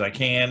much as I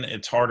can.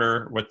 It's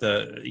harder with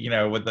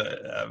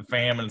the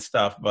fam and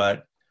stuff,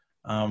 but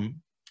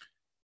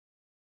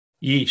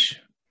yeesh,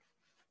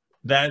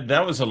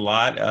 that was a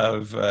lot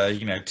of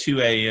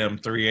 2 a.m.,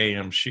 3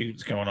 a.m.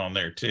 shoots going on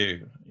there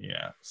too.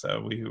 Yeah,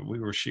 so we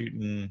were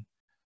shooting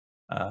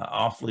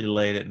awfully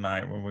late at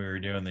night when we were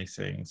doing these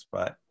things,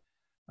 but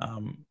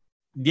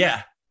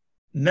yeah,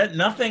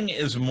 nothing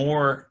is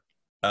more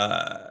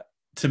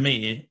to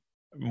me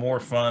more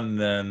fun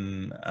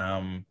than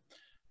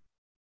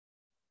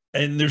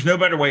and there's no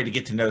better way to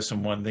get to know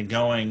someone than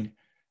going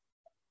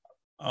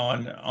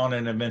on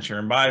an adventure.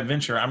 And by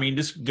adventure, I mean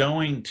just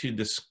going to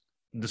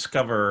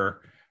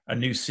discover a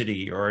new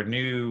city or a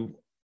new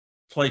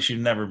place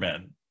you've never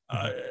been.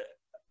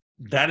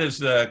 That is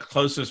the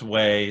closest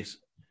way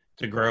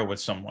to grow with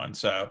someone.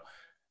 So,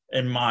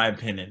 in my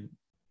opinion,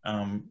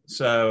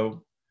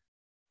 so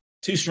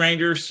two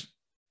strangers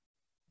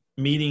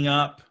meeting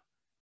up.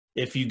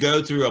 If you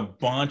go through a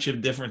bunch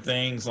of different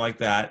things like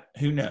that,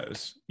 who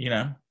knows?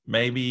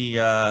 Maybe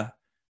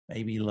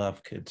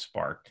love could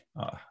spark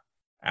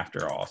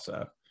after all.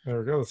 So There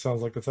we go. That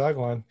sounds like the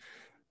tagline.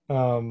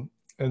 And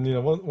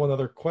one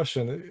other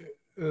question.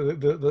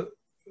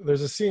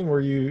 There's a scene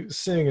where you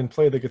sing and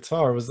play the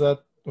guitar. Was that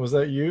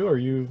you, or are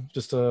you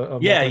just a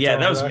yeah, that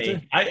multi-talented was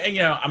actor?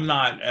 me. I'm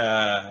not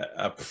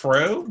a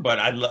pro, but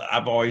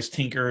I've always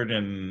tinkered,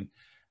 and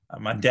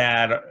my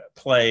dad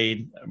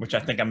played, which I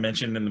think I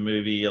mentioned in the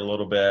movie a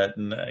little bit,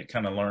 and I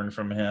kind of learned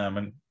from him.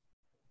 And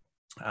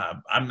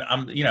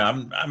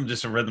I'm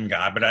just a rhythm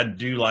guy, but I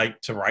do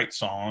like to write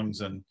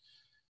songs and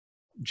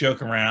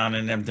joke around,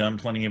 and have done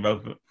plenty of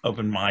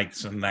open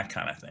mics and that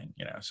kind of thing.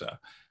 So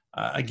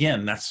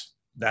again, that's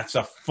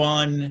a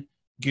fun,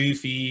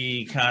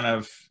 goofy kind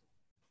of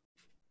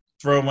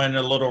throw in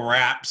a little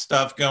rap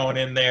stuff going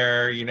in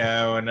there,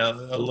 and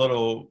a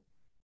little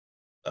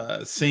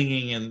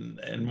singing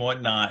and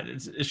whatnot.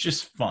 It's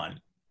just fun.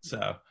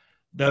 So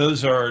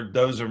those are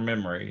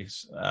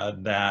memories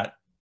that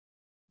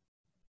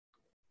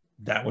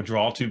would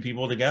draw two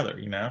people together.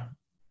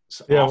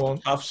 So Yeah, off well,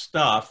 the tough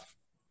stuff,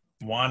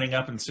 winding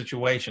up in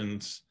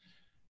situations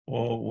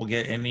will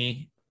get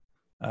any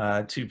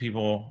two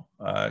people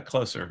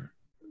closer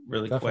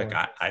really quick.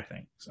 definitely. I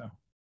think so.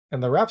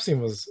 And the rap scene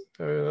was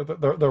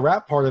the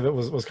rap part of it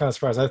was kind of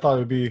surprising. I thought it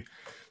would be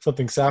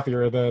something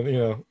sappier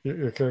than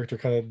your character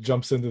kind of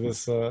jumps into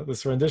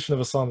this rendition of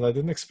a song that I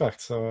didn't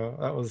expect. So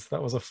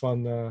that was a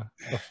fun little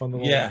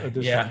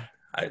addition. Yeah.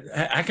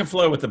 I can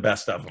flow with the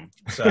best of them.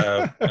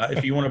 So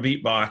if you want to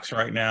beatbox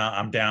right now,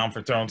 I'm down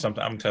for throwing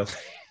something. I'm totally.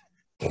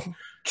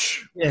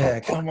 Yeah,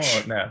 come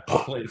on now,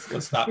 please.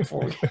 Let's stop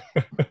before we.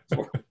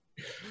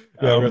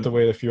 Yeah, we have to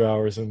wait a few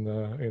hours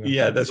and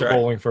yeah, that's right.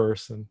 bowling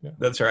first, and yeah.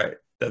 That's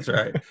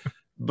right.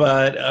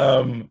 But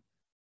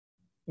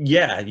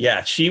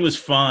yeah, she was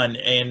fun.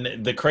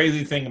 And the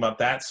crazy thing about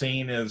that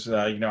scene is,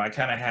 I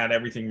kind of had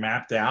everything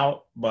mapped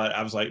out, but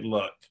I was like,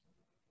 look,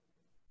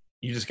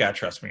 you just gotta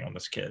trust me on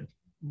this kid.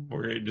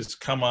 We're just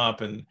come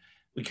up, and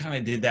we kind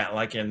of did that,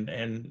 like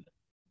in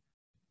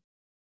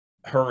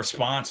her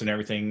response and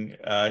everything.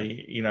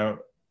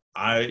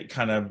 I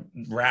kind of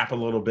rap a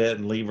little bit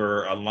and leave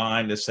her a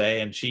line to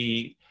say, and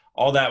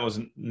all that was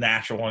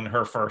natural in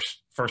her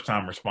first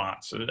time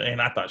response,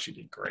 and I thought she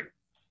did great.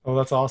 Oh,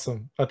 that's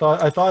awesome. I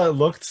thought it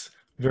looked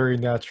very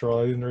natural.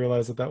 I didn't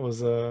realize that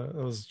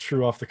was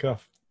true off the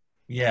cuff.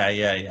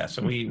 Yeah.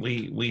 So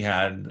we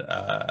had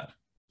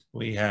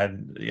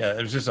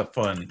it was just a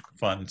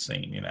fun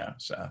scene,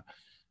 So,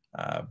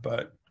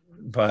 but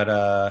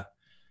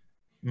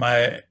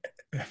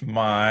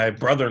my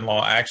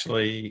brother-in-law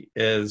actually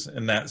is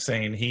in that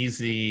scene. He's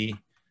the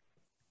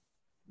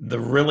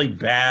really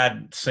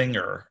bad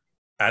singer.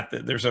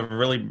 There's a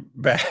really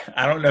bad.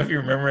 I don't know if you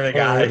remember the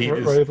guy.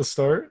 Right at the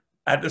start.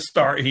 At the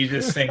start, he's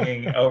just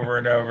singing over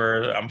and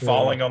over. I'm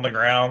falling on the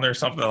ground or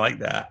something like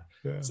that.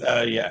 Yeah.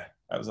 So yeah,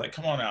 I was like,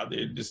 "Come on out,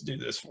 dude, just do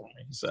this for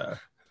me." So,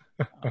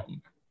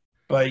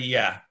 but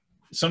yeah,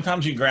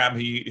 sometimes you grab who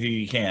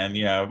you can.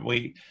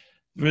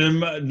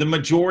 The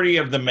majority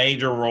of the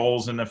major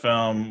roles in the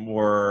film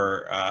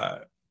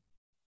were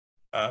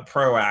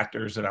pro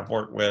actors that I've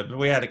worked with.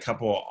 We had a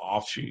couple of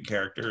offshoot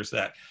characters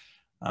that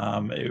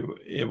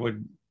it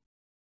would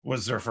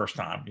was their first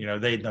time. You know,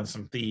 they'd done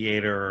some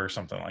theater or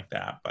something like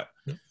that, but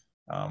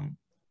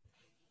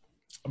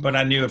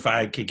I knew if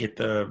I could get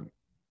the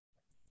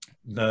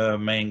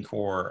main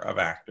core of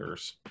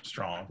actors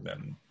strong,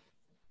 then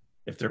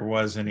if there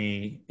was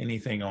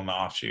anything on the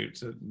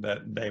offshoots,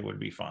 that they would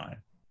be fine.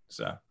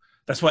 So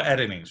that's what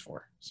editing's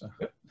for. So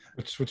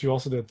which you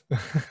also did.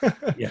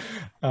 Yeah.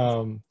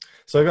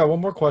 So I got one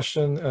more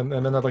question, and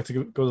then I'd like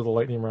to go to the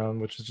lightning round,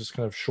 which is just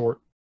kind of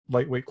short,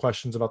 lightweight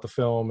questions about the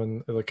film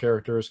and the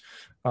characters,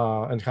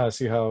 and kind of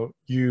see how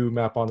you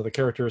map onto the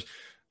characters.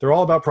 They're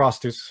all about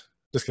prostitutes.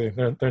 Just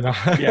kidding. They're not.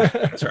 Yeah,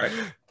 that's right.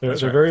 they're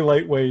very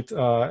lightweight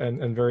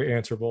and very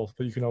answerable,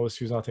 but you can always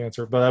choose not to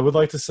answer. But I would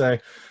like to say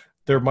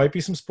there might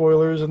be some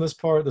spoilers in this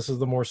part. This is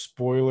the more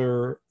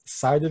spoiler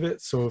side of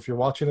it. So if you're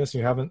watching this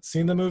and you haven't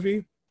seen the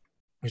movie,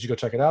 you should go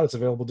check it out. It's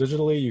available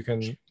digitally. You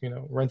can,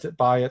 rent it,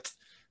 buy it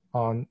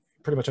on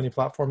pretty much any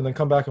platform, and then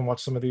come back and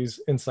watch some of these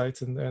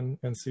insights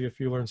and see if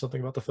you learned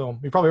something about the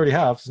film. You probably already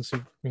have, since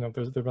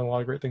there's been a lot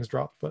of great things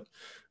dropped. But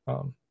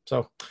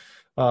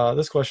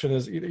this question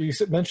is, you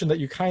mentioned that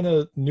you kind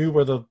of knew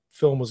where the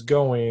film was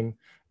going,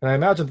 and I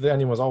imagine that the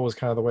ending was always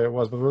kind of the way it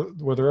was, but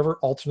were there ever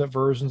alternate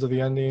versions of the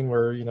ending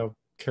where,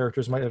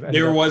 characters might have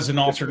ended there up was an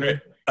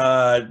alternate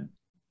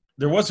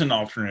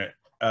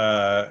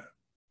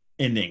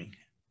ending.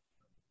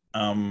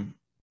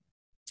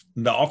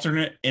 The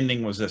alternate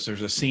ending was this: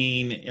 there's a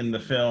scene in the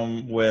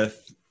film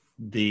with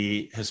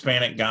the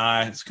Hispanic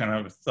guy. It's kind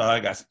of a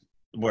thug,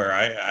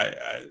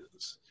 where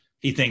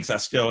he thinks I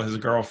still his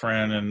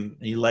girlfriend, and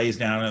he lays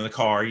down in the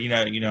car. I'm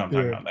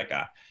talking about that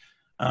guy.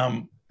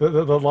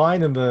 The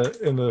line in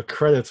the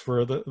credits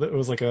where it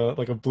was like a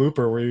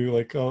blooper where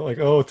you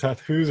oh,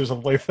 tattoos or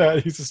something like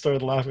that. He just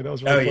started laughing. That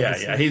was really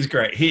funny. Yeah, he's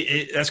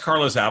great. That's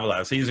Carlos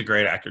Aviles. He's a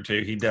great actor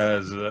too.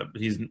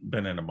 He's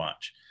been in a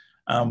bunch.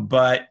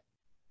 But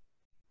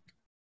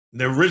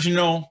the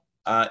original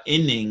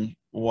ending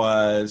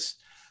was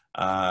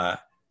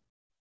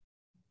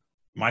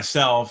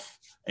myself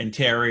and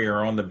Teri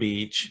are on the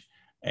beach,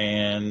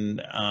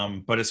 and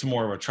but it's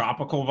more of a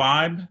tropical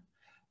vibe,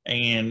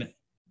 and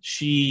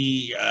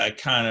she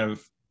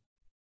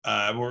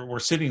we're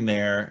sitting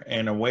there,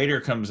 and a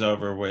waiter comes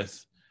over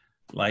with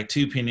like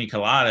 2 pina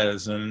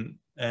coladas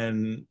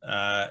and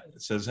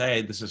says,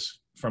 "Hey, this is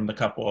from the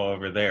couple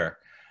over there."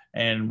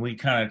 And we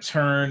kind of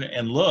turn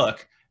and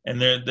look, and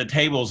the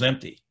table's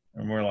empty,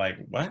 and we're like,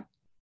 "What?"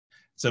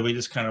 So we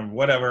just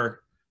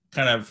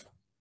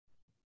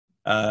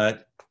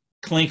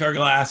clink our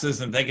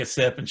glasses and take a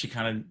sip, and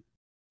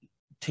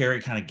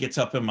Teri kind of gets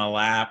up in my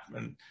lap,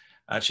 and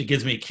she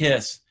gives me a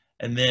kiss,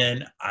 and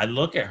then I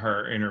look at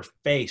her, and her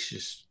face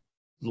just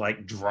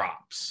like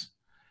drops,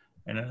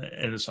 and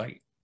it's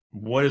like,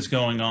 what is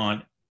going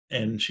on?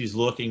 And she's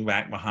looking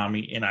back behind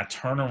me, and I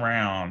turn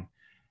around,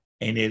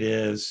 and it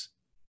is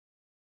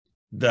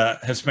the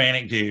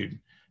Hispanic dude,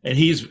 and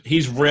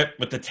he's ripped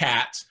with the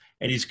tats,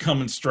 and he's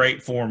coming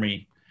straight for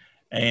me,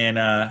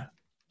 and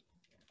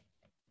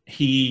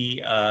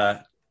he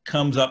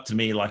comes up to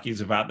me like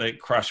he's about to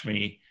crush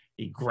me.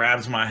 He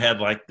grabs my head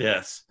like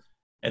this,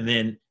 and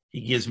then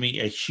he gives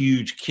me a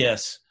huge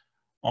kiss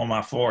on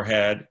my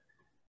forehead,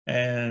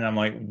 and I'm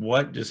like,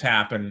 what just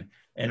happened?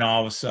 And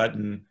all of a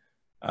sudden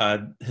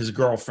his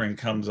girlfriend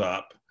comes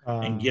up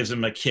and gives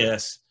him a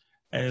kiss.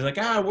 And he's like,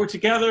 we're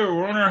together.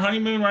 We're on our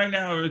honeymoon right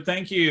now.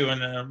 Thank you.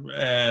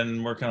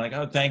 And we're kind of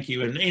like, oh, thank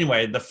you. And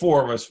anyway, the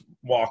 4 of us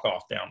walk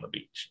off down the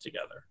beach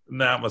together. And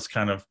that was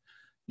kind of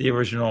the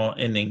original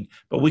ending.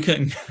 But we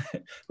couldn't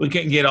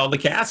get all the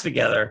cast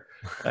together,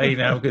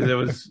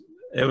 because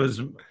it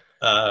was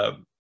a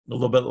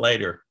little bit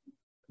later.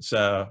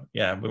 So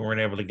yeah, we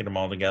weren't able to get them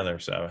all together.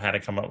 So I had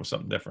to come up with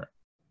something different.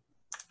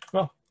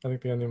 Well, I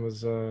think the ending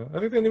was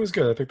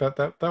good. I think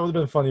that would have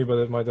been funny, but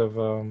it might have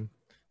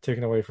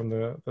taken away from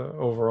the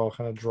overall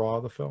kind of draw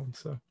of the film.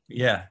 So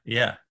yeah.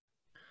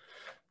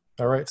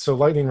 All right, so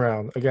lightning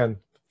round again.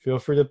 Feel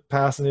free to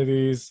pass any of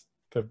these.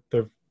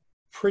 They're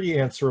pretty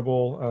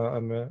answerable,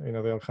 and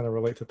they all kind of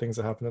relate to things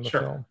that happen in the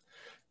film.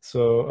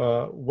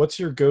 So what's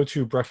your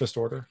go-to breakfast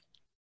order?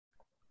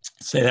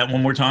 Say that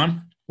one more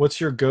time. What's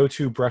your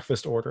go-to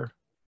breakfast order?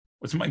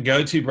 What's my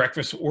go-to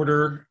breakfast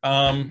order?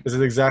 Is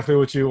it exactly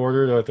what you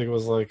ordered? Or I think it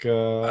was like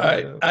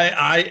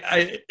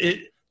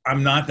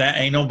I'm not that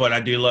anal, but I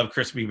do love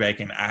crispy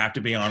bacon. I have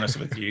to be honest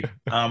with you.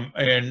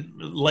 And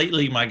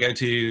lately, my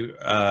go-to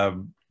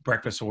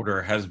breakfast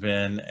order has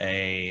been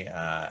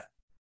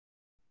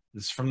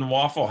this is from the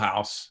Waffle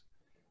House.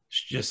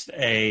 It's just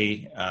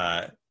eggs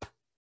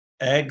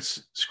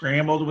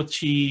scrambled with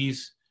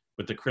cheese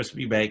with the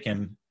crispy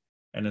bacon,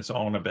 and it's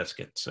all in a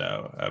biscuit.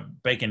 So a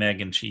bacon,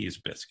 egg, and cheese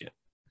biscuit.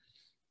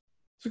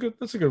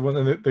 That's a good one.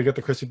 And they get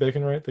the crispy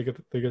bacon right. They get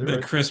it the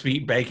right. Crispy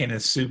bacon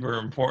is super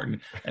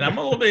important. And I'm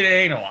a little bit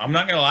anal. I'm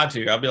not gonna lie to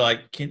you. I'll be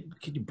like, can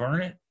you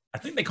burn it? I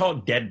think they call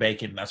it dead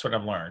bacon. That's what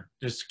I've learned.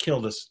 Just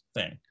kill this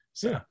thing.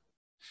 So. Yeah,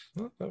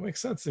 well, that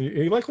makes sense.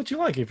 You like what you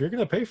like. If you're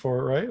gonna pay for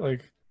it, right?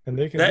 Like, and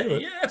they can do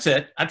it. Yeah, that's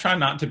it. I try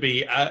not to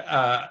be.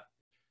 I've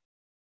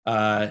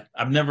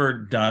never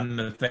done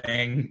the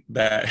thing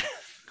that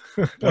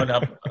going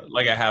up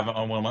like I have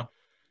on Wilma,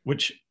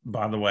 which,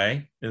 by the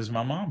way, is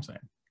my mom's name,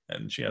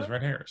 and she has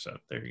red hair. So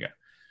there you go.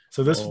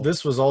 So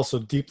this was also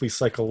deeply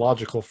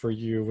psychological for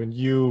you when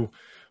you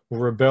were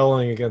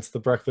rebelling against the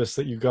breakfast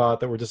that you got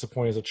that were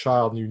disappointing as a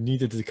child, and you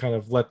needed to kind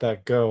of let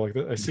that go. Like,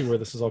 I see where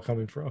this is all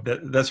coming from.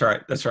 That's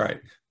right. That's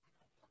right.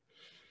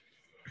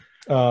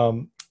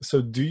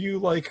 So do you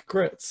like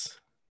grits?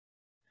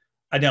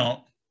 I don't.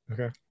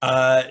 Okay.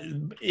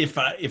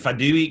 If I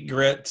do eat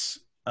grits,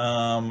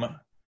 they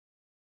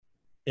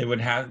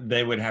would have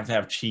to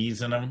have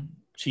cheese in them,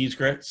 cheese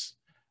grits.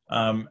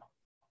 Hearing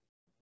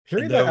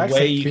The that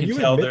accent, way you can can you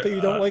tell admit that you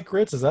don't like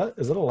grits? Is that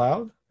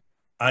allowed?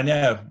 I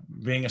know,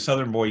 being a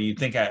Southern boy, you'd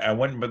think I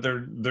wouldn't, but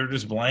they're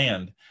just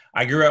bland.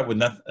 I grew up with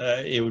nothing.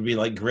 It would be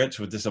like grits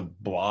with just a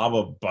blob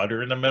of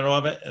butter in the middle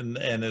of it, and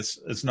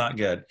it's not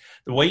good.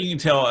 The way you can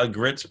tell a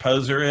grits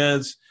poser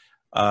is,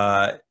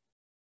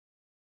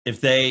 if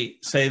they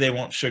say they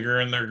want sugar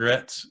in their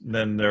grits,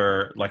 then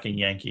they're like a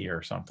Yankee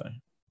or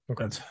something.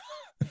 Okay.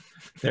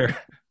 They're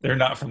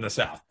not from the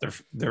South.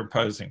 They're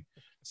posing.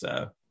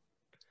 So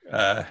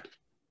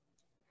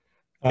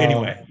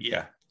anyway,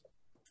 yeah.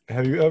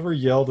 Have you ever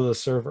yelled at a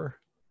server?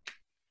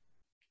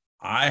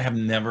 I have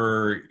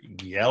never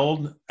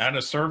yelled at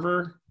a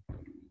server.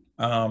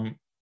 I've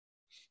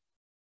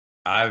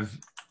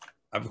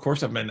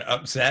been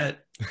upset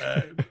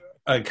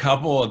a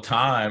couple of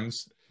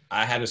times.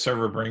 I had a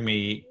server bring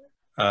me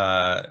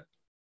my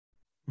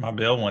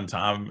bill one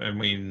time, and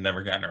we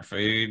never got our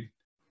food.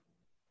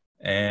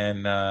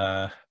 And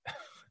the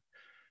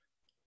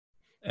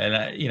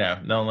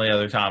only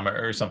other time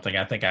or something,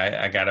 I think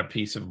I got a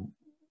piece of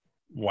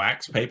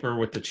wax paper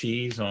with the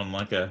cheese on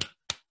like a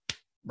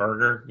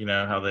burger. You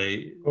know how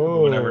they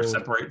whatever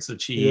separates the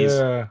cheese.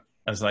 Yeah.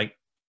 I was like,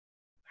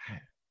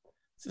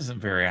 this isn't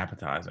very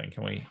appetizing.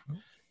 Can we?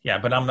 Yeah,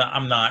 but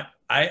I'm not.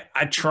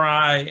 I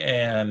try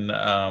and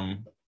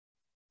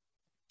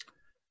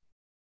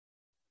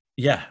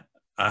yeah.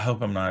 I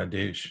hope I'm not a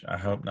douche. I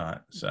hope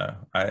not. So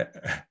I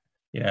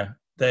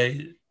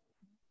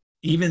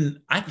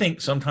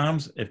think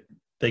sometimes if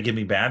they give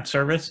me bad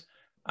service,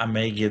 I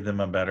may give them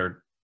a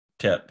better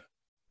tip,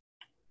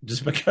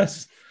 just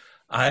because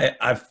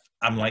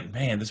I'm like,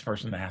 man, this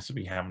person has to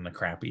be having a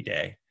crappy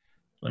day.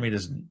 Let me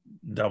just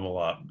double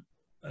up,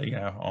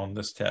 on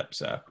this tip.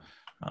 So,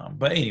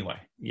 but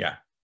anyway, yeah.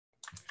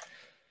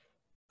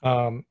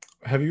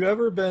 Have you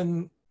ever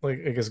been, like,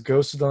 I guess,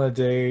 ghosted on a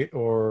date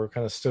or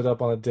kind of stood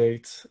up on a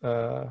date,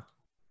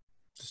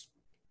 just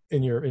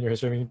in your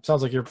history? I mean, it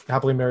sounds like you're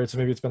happily married, so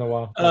maybe it's been a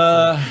while.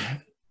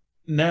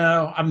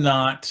 No, I'm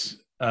not.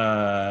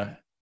 I've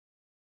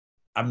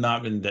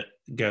not been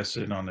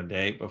ghosted on a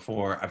date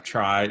before. I've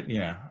tried.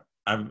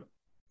 I'm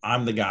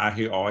the guy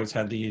who always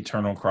had the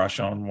eternal crush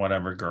on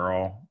whatever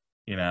girl.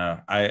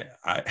 I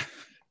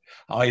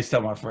always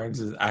tell my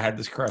friends I had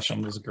this crush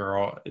on this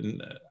girl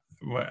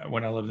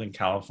when I lived in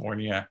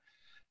California.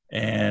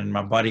 And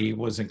my buddy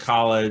was in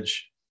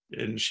college,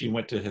 and she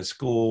went to his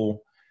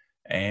school,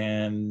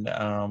 and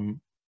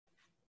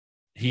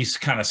he's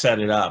kind of set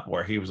it up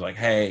where he was like,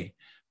 "Hey,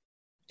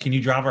 can you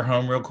drive her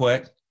home real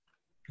quick?"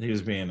 He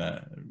was being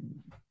a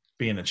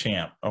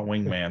champ, a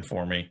wingman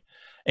for me.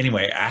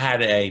 Anyway, I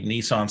had a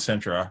Nissan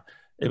Sentra.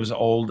 It was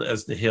old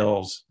as the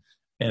hills,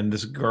 and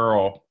this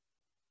girl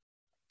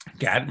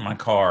got in my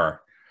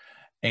car,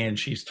 and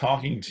she's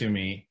talking to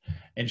me,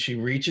 and she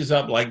reaches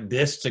up like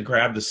this to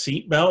grab the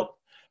seat belt.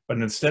 But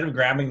instead of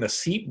grabbing the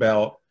seat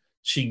belt,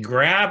 she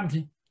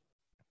grabbed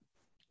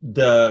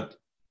the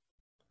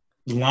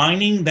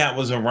lining that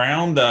was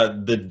around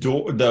the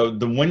door,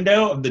 the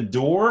window of the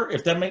door,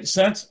 if that makes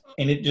sense.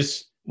 And it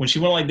just, when she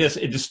went like this,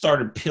 it just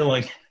started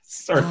peeling.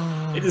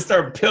 It just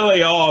started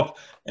peeling off.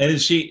 And then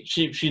she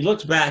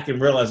looks back and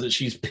realizes that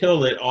she's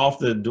peeled it off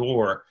the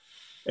door.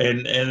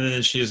 And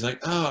then she's like,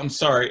 "Oh, I'm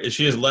sorry." And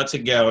she just lets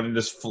it go, and it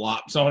just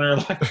flops on her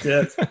like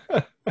this.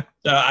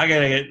 So I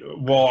gotta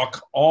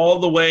walk all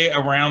the way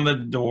around the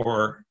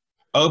door,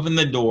 open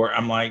the door.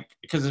 I'm like,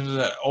 because it was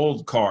an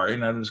old car,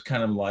 and I was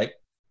kind of like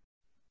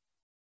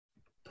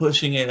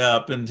pushing it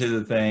up into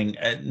the thing.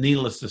 And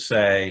needless to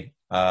say,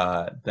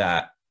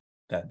 that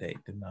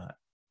date did not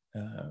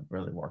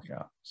really work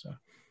out. So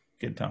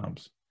good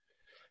times.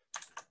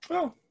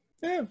 Well,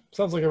 yeah,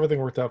 sounds like everything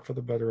worked out for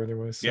the better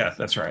anyways. So. Yeah,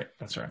 that's right.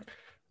 That's right.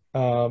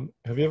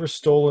 Have you ever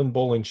stolen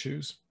bowling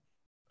shoes?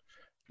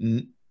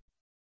 I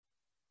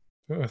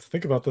have to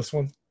think about this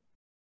one.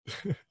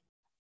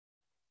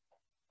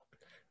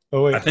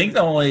 Oh wait, I think the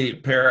only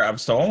pair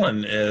I've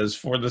stolen is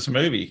for this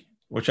movie,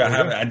 which I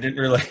haven't. I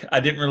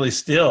didn't really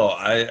steal.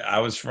 I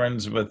was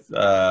friends with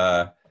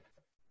the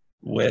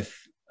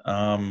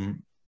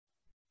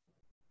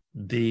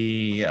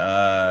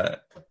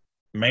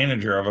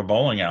manager of a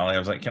bowling alley. I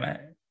was like, can I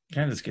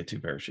just get 2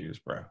 pair of shoes,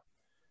 bro?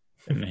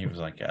 And he was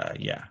like,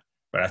 yeah.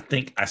 But I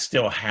think I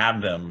still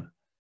have them.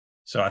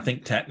 So I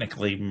think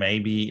technically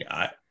maybe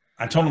I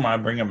told him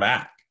I'd bring them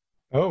back.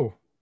 Oh,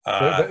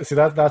 see,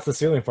 that's the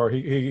ceiling part.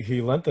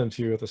 He lent them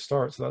to you at the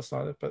start, so that's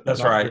not it. But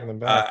that's right.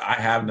 I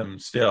have them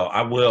still.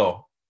 I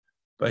will,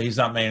 but he's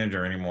not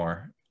manager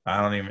anymore.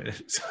 I don't even.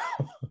 So,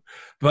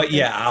 but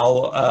yeah,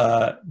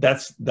 I'll.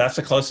 That's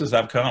the closest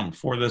I've come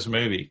for this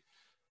movie.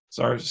 It's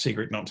our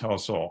secret. Don't tell a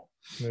soul.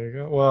 There you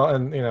go. Well,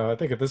 and I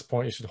think at this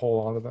point you should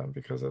hold on to them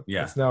because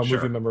it's now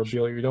movie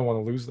memorabilia. You don't want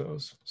to lose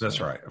those. So. That's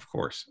right. Of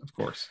course.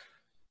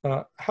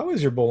 How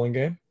is your bowling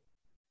game?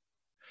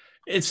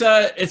 It's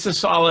a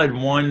solid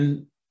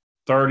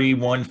 130,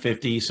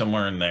 150,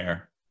 somewhere in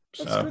there.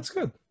 So that's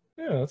good.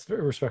 Yeah, that's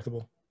very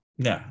respectable.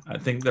 Yeah, I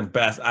think the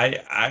best.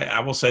 I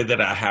will say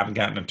that I haven't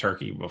gotten a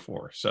turkey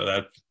before,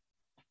 so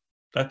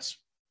that's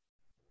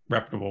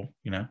reputable,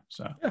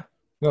 So yeah,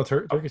 no,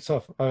 turkey's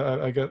tough.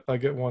 I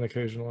get one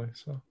occasionally.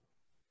 So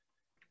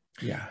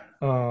yeah,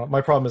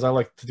 my problem is I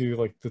like to do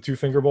like the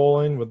 2-finger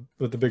bowling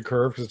with the big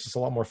curve because it's just a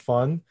lot more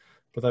fun.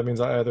 But that means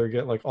I either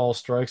get like all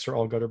strikes or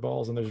all gutter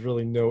balls, and there's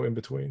really no in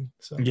between.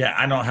 So yeah,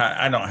 I don't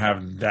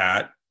have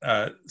that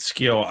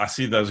skill. I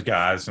see those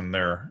guys and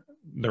they're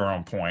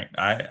on point.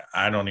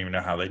 I don't even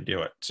know how they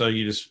do it. So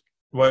you just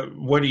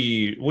what do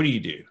you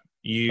do?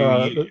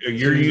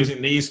 You're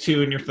using these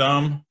two in your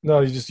thumb?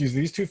 No, you just use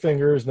these 2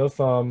 fingers, no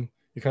thumb.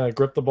 You kind of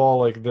grip the ball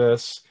like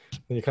this,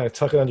 and you kind of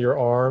tuck it under your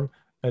arm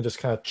and just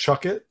kind of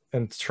chuck it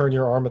and turn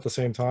your arm at the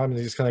same time, and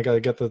you just kind of got to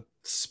get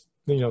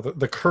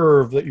the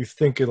curve that you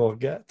think it'll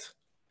get.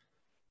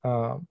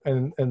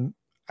 And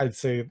I'd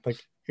say like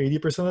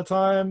 80% of the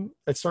time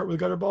I'd start with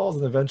gutter balls,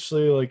 and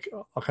eventually like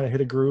I'll kind of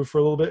hit a groove for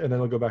a little bit and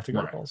then I'll go back to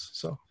gutter balls.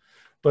 So,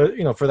 but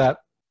for that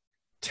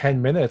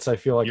 10 minutes, I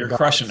feel like you're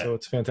crushing it. So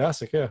it's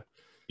fantastic.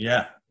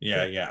 Yeah.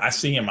 Yeah. I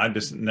see them. I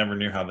just never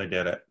knew how they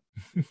did it.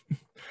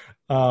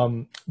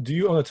 Do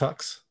you own a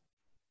tux?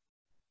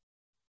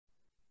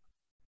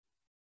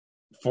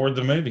 For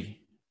the movie.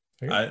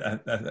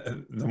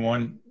 The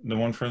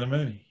one for the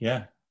movie.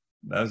 Yeah.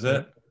 That was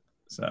it.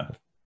 So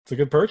it's a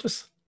good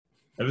purchase.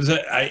 It was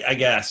I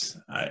guess.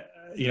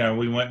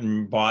 We went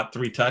and bought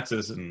 3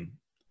 tuxes and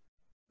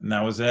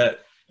that was it.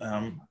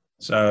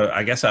 So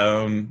I guess I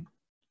own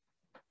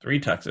 3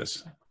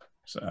 tuxes.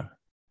 So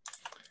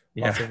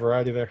yeah. Lots of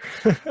variety there.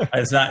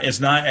 It's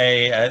not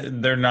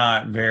they're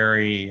not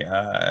very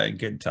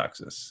good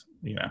tuxes.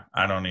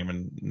 I don't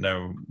even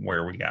know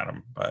where we got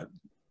them, but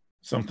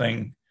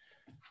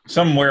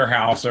some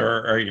warehouse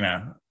or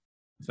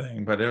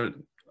thing. But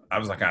I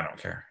was like, I don't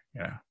care.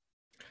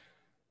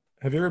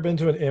 Have you ever been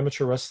to an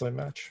amateur wrestling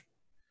match?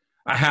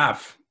 I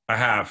have.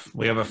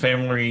 We have a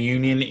family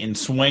reunion in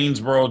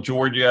Swainsboro,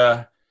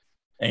 Georgia,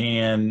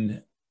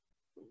 and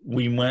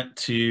we went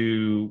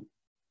to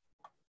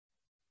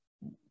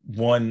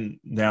one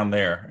down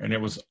there, and it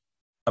was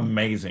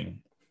amazing.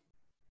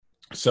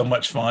 So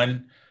much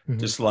fun. Mm-hmm.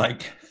 Just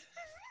like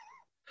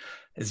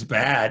it's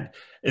bad.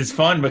 It's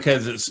fun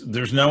because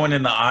there's no one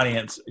in the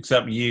audience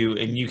except you,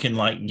 and you can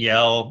like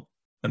yell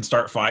and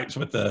start fights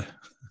with the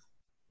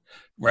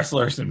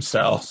wrestlers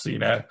themselves,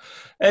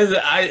 As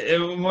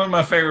one of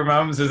my favorite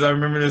moments is I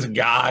remember this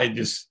guy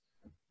just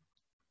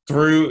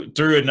threw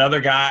another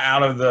guy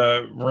out of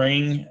the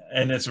ring,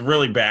 and it's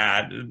really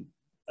bad.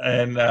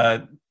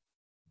 And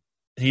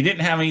he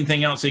didn't have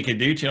anything else he could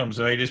do to him,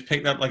 so he just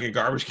picked up like a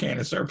garbage can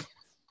and started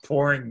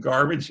pouring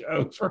garbage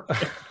over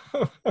him.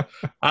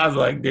 I was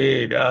like,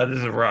 dude, this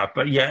is rough.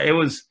 But yeah, it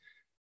was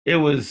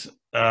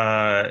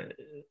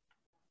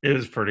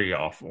pretty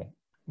awful,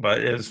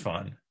 but it was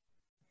fun.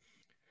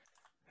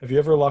 Have you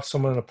ever locked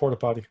someone in a porta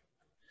potty?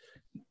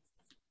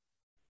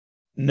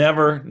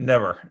 Never.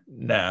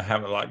 No, I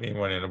haven't locked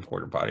anyone in a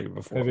porta potty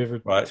before. Have you ever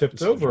tipped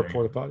over a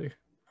porta potty?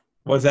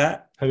 What's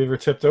that? Have you ever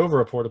tipped over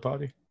a porta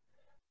potty?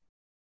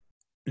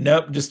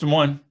 Nope, just the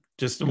one.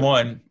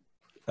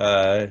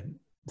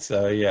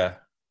 So yeah.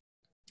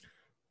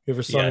 You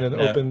ever sung in an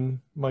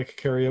open mic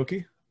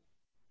karaoke?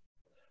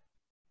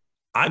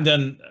 I've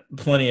done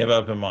plenty of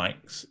open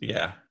mics.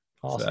 Yeah.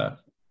 Awesome. So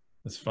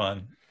it's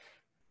fun.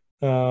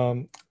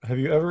 Have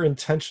you ever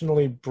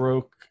intentionally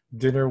broke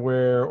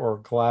dinnerware or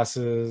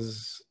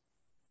glasses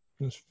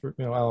for,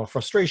 I don't know,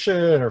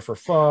 frustration or for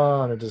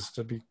fun or just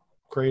to be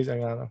crazy? I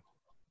don't know.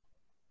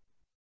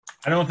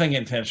 I don't think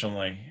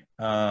intentionally.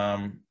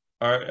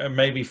 Or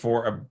maybe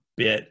for a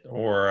bit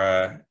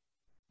or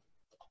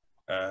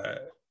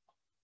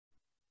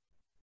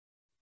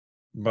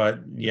but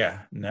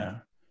yeah, no.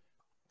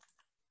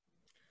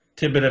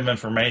 Tidbit of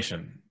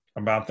information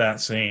about that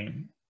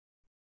scene.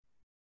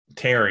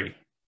 Teri,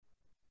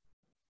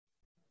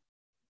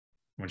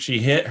 when she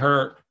hit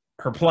her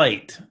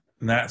plate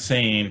in that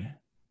scene,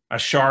 a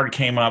shard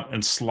came up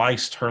and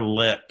sliced her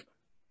lip.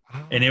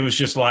 And it was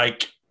just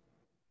like,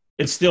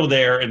 it's still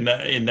there in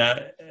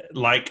the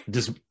like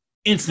just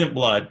instant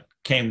blood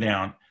came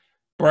down.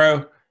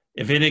 Bro,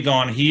 if it had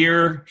gone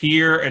here,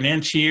 an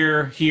inch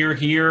here,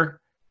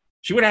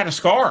 she would have had a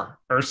scar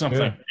or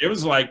something. Yeah. It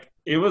was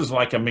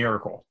like a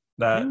miracle.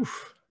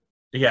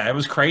 Yeah, it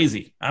was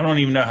crazy. I don't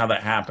even know how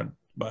that happened,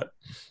 but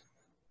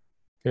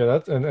yeah,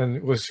 that and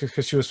it was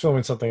because she was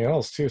filming something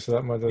else too. So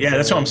that might have,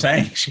 that's what I'm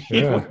saying. She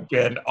would have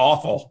been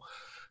awful,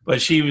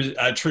 but she was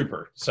a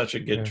trooper, such a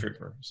good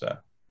trooper. So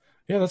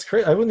yeah, that's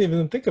great. I wouldn't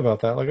even think about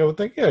that. Like I would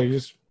think, you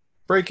just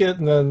break it,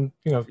 and then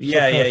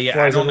Yeah.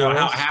 I don't know how it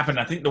else. happened.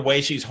 I think the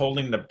way she's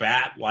holding the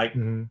bat, like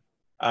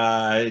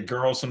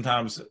girls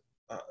sometimes,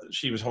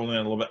 she was holding it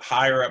a little bit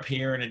higher up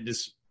here, and it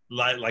just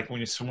like when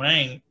you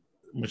swing,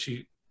 when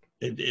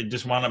it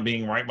just wound up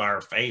being right by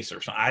her face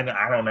or something.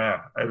 I don't know.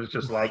 It was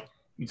just like,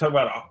 you talk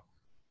about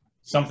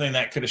something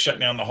that could have shut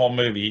down the whole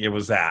movie. It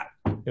was that.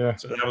 Yeah.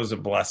 So that was a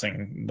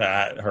blessing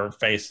that her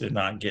face did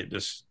not get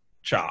just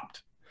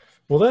chopped.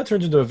 Well, that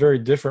turns into a very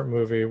different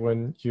movie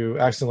when you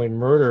accidentally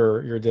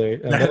murder your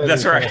date. And then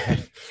That's right.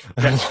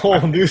 A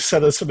whole new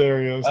set of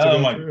scenarios. Oh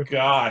my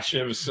gosh,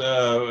 it was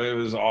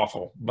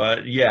awful.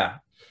 But yeah,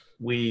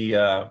 we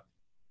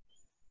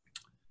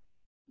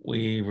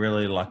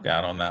really lucked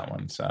out on that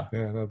one. So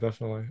yeah, no,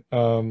 definitely.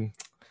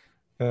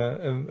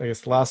 And I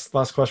guess last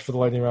question for the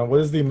lightning round. What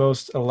is the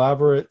most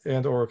elaborate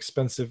and or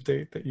expensive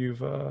date that you've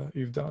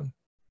done?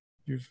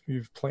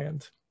 You've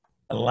planned?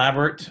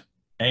 Elaborate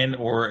and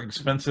or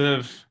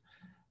expensive.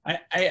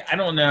 I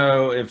don't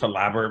know if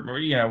elaborate,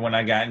 when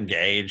I got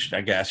engaged, I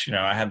guess,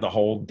 I had the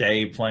whole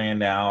day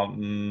planned out,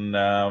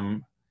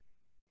 and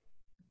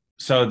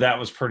so that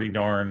was pretty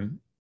darn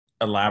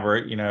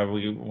elaborate.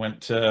 We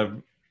went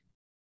to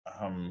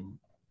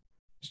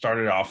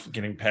started off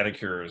getting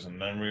pedicures,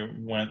 and then we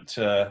went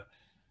to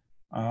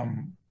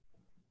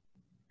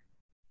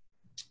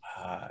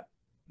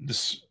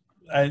this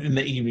in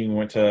the evening,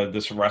 went to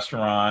this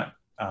restaurant,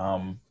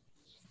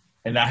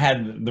 and I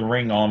had the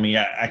ring on me.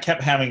 I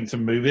kept having to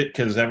move it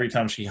because every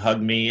time she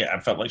hugged me, I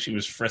felt like she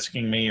was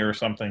frisking me or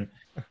something.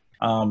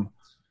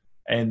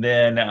 And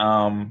then,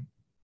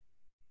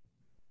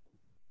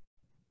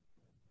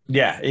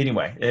 yeah.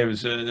 Anyway, it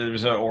was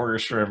an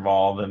orchestra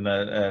involved, and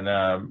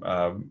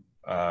a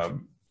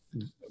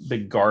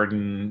big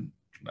garden,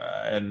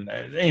 and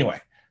anyway,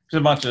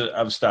 there's a bunch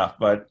of stuff.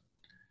 But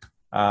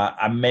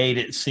I made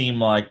it seem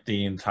like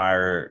the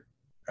entire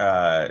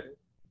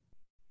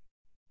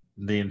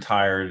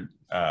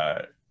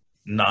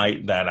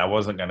night that I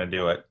wasn't going to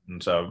do it.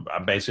 And so I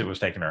basically was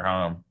taking her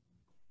home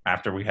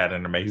after we had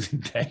an amazing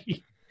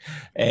day.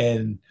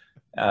 And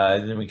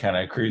then we kind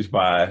of cruised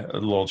by a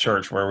little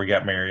church where we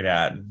got married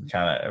at, and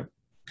kind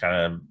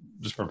of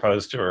just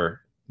proposed to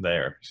her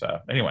there. So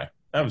anyway,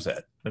 that was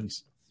it.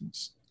 It's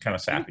kind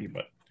of sappy,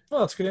 but. Well,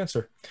 that's a good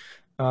answer.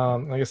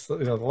 I guess the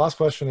last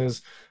question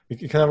is,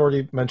 you kind of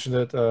already mentioned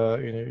it.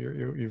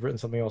 You've written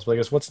something else, but I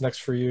guess what's next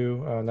for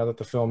you now that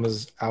the film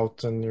is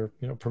out and you're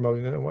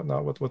promoting it and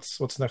whatnot?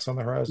 What's next on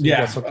the horizon?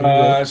 Yeah.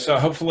 So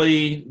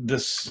hopefully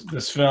this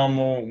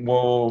film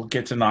will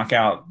get to knock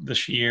out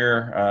this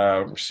year.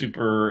 We're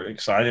super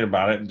excited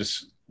about it.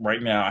 Just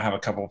right now, I have a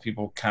couple of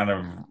people kind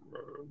of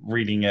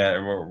reading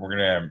it. We're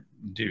gonna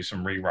do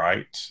some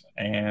rewrites,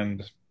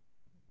 and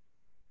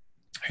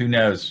who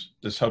knows?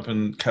 Just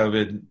hoping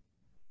COVID,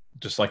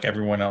 just like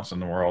everyone else in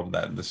the world,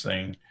 that this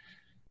thing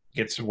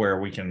gets to where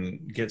we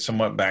can get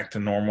somewhat back to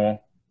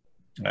normal.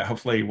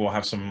 Hopefully we'll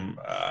have some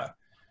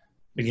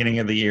beginning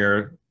of the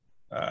year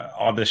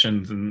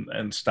auditions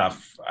and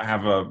stuff. I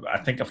have I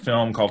think a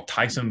film called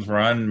Tyson's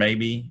Run,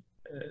 maybe.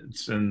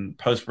 It's in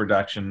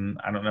post-production.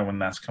 I don't know when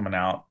that's coming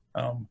out.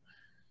 But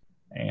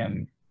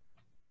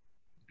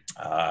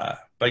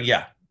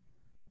yeah,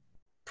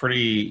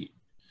 pretty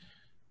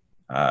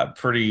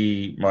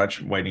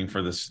much waiting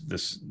for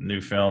this new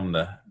film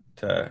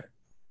to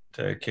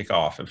kick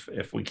off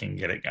if we can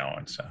get it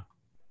going. So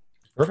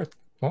perfect.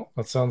 Well,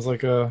 that sounds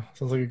like a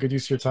good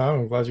use of your time.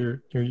 I'm glad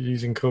you're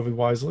using COVID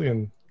wisely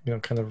and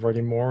kind of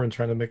writing more and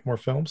trying to make more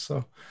films.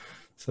 So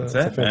it's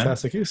a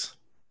fantastic use.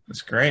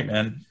 That's great,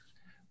 man.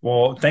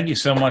 Well, thank you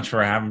so much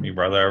for having me,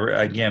 brother.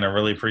 Again, I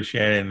really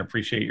appreciate it and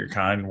appreciate your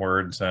kind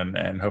words,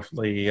 and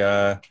hopefully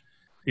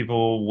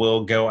people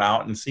will go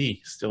out and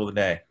see Still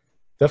Today.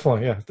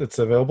 Definitely, yeah. It's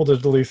available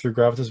digitally through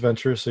Gravitas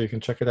Ventures, so you can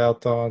check it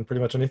out on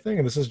pretty much anything.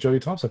 And this is Jody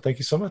Thompson. Thank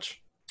you so much.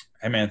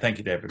 Hey, man. Thank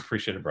you, David.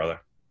 Appreciate it, brother.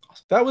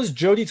 That was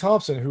Jody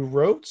Thompson, who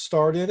wrote,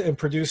 started, and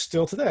produced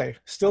Still Today.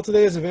 Still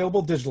Today is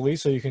available digitally,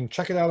 so you can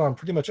check it out on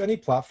pretty much any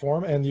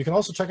platform. And you can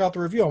also check out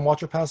the review on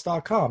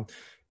watchyourpass.com.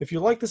 If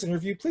you like this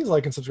interview, please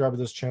like and subscribe to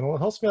this channel. It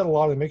helps me out a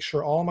lot and make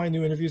sure all my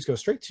new interviews go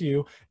straight to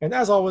you. And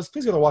as always,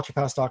 please go to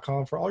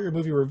watchyourpass.com for all your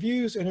movie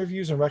reviews,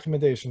 interviews, and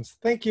recommendations.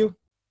 Thank you.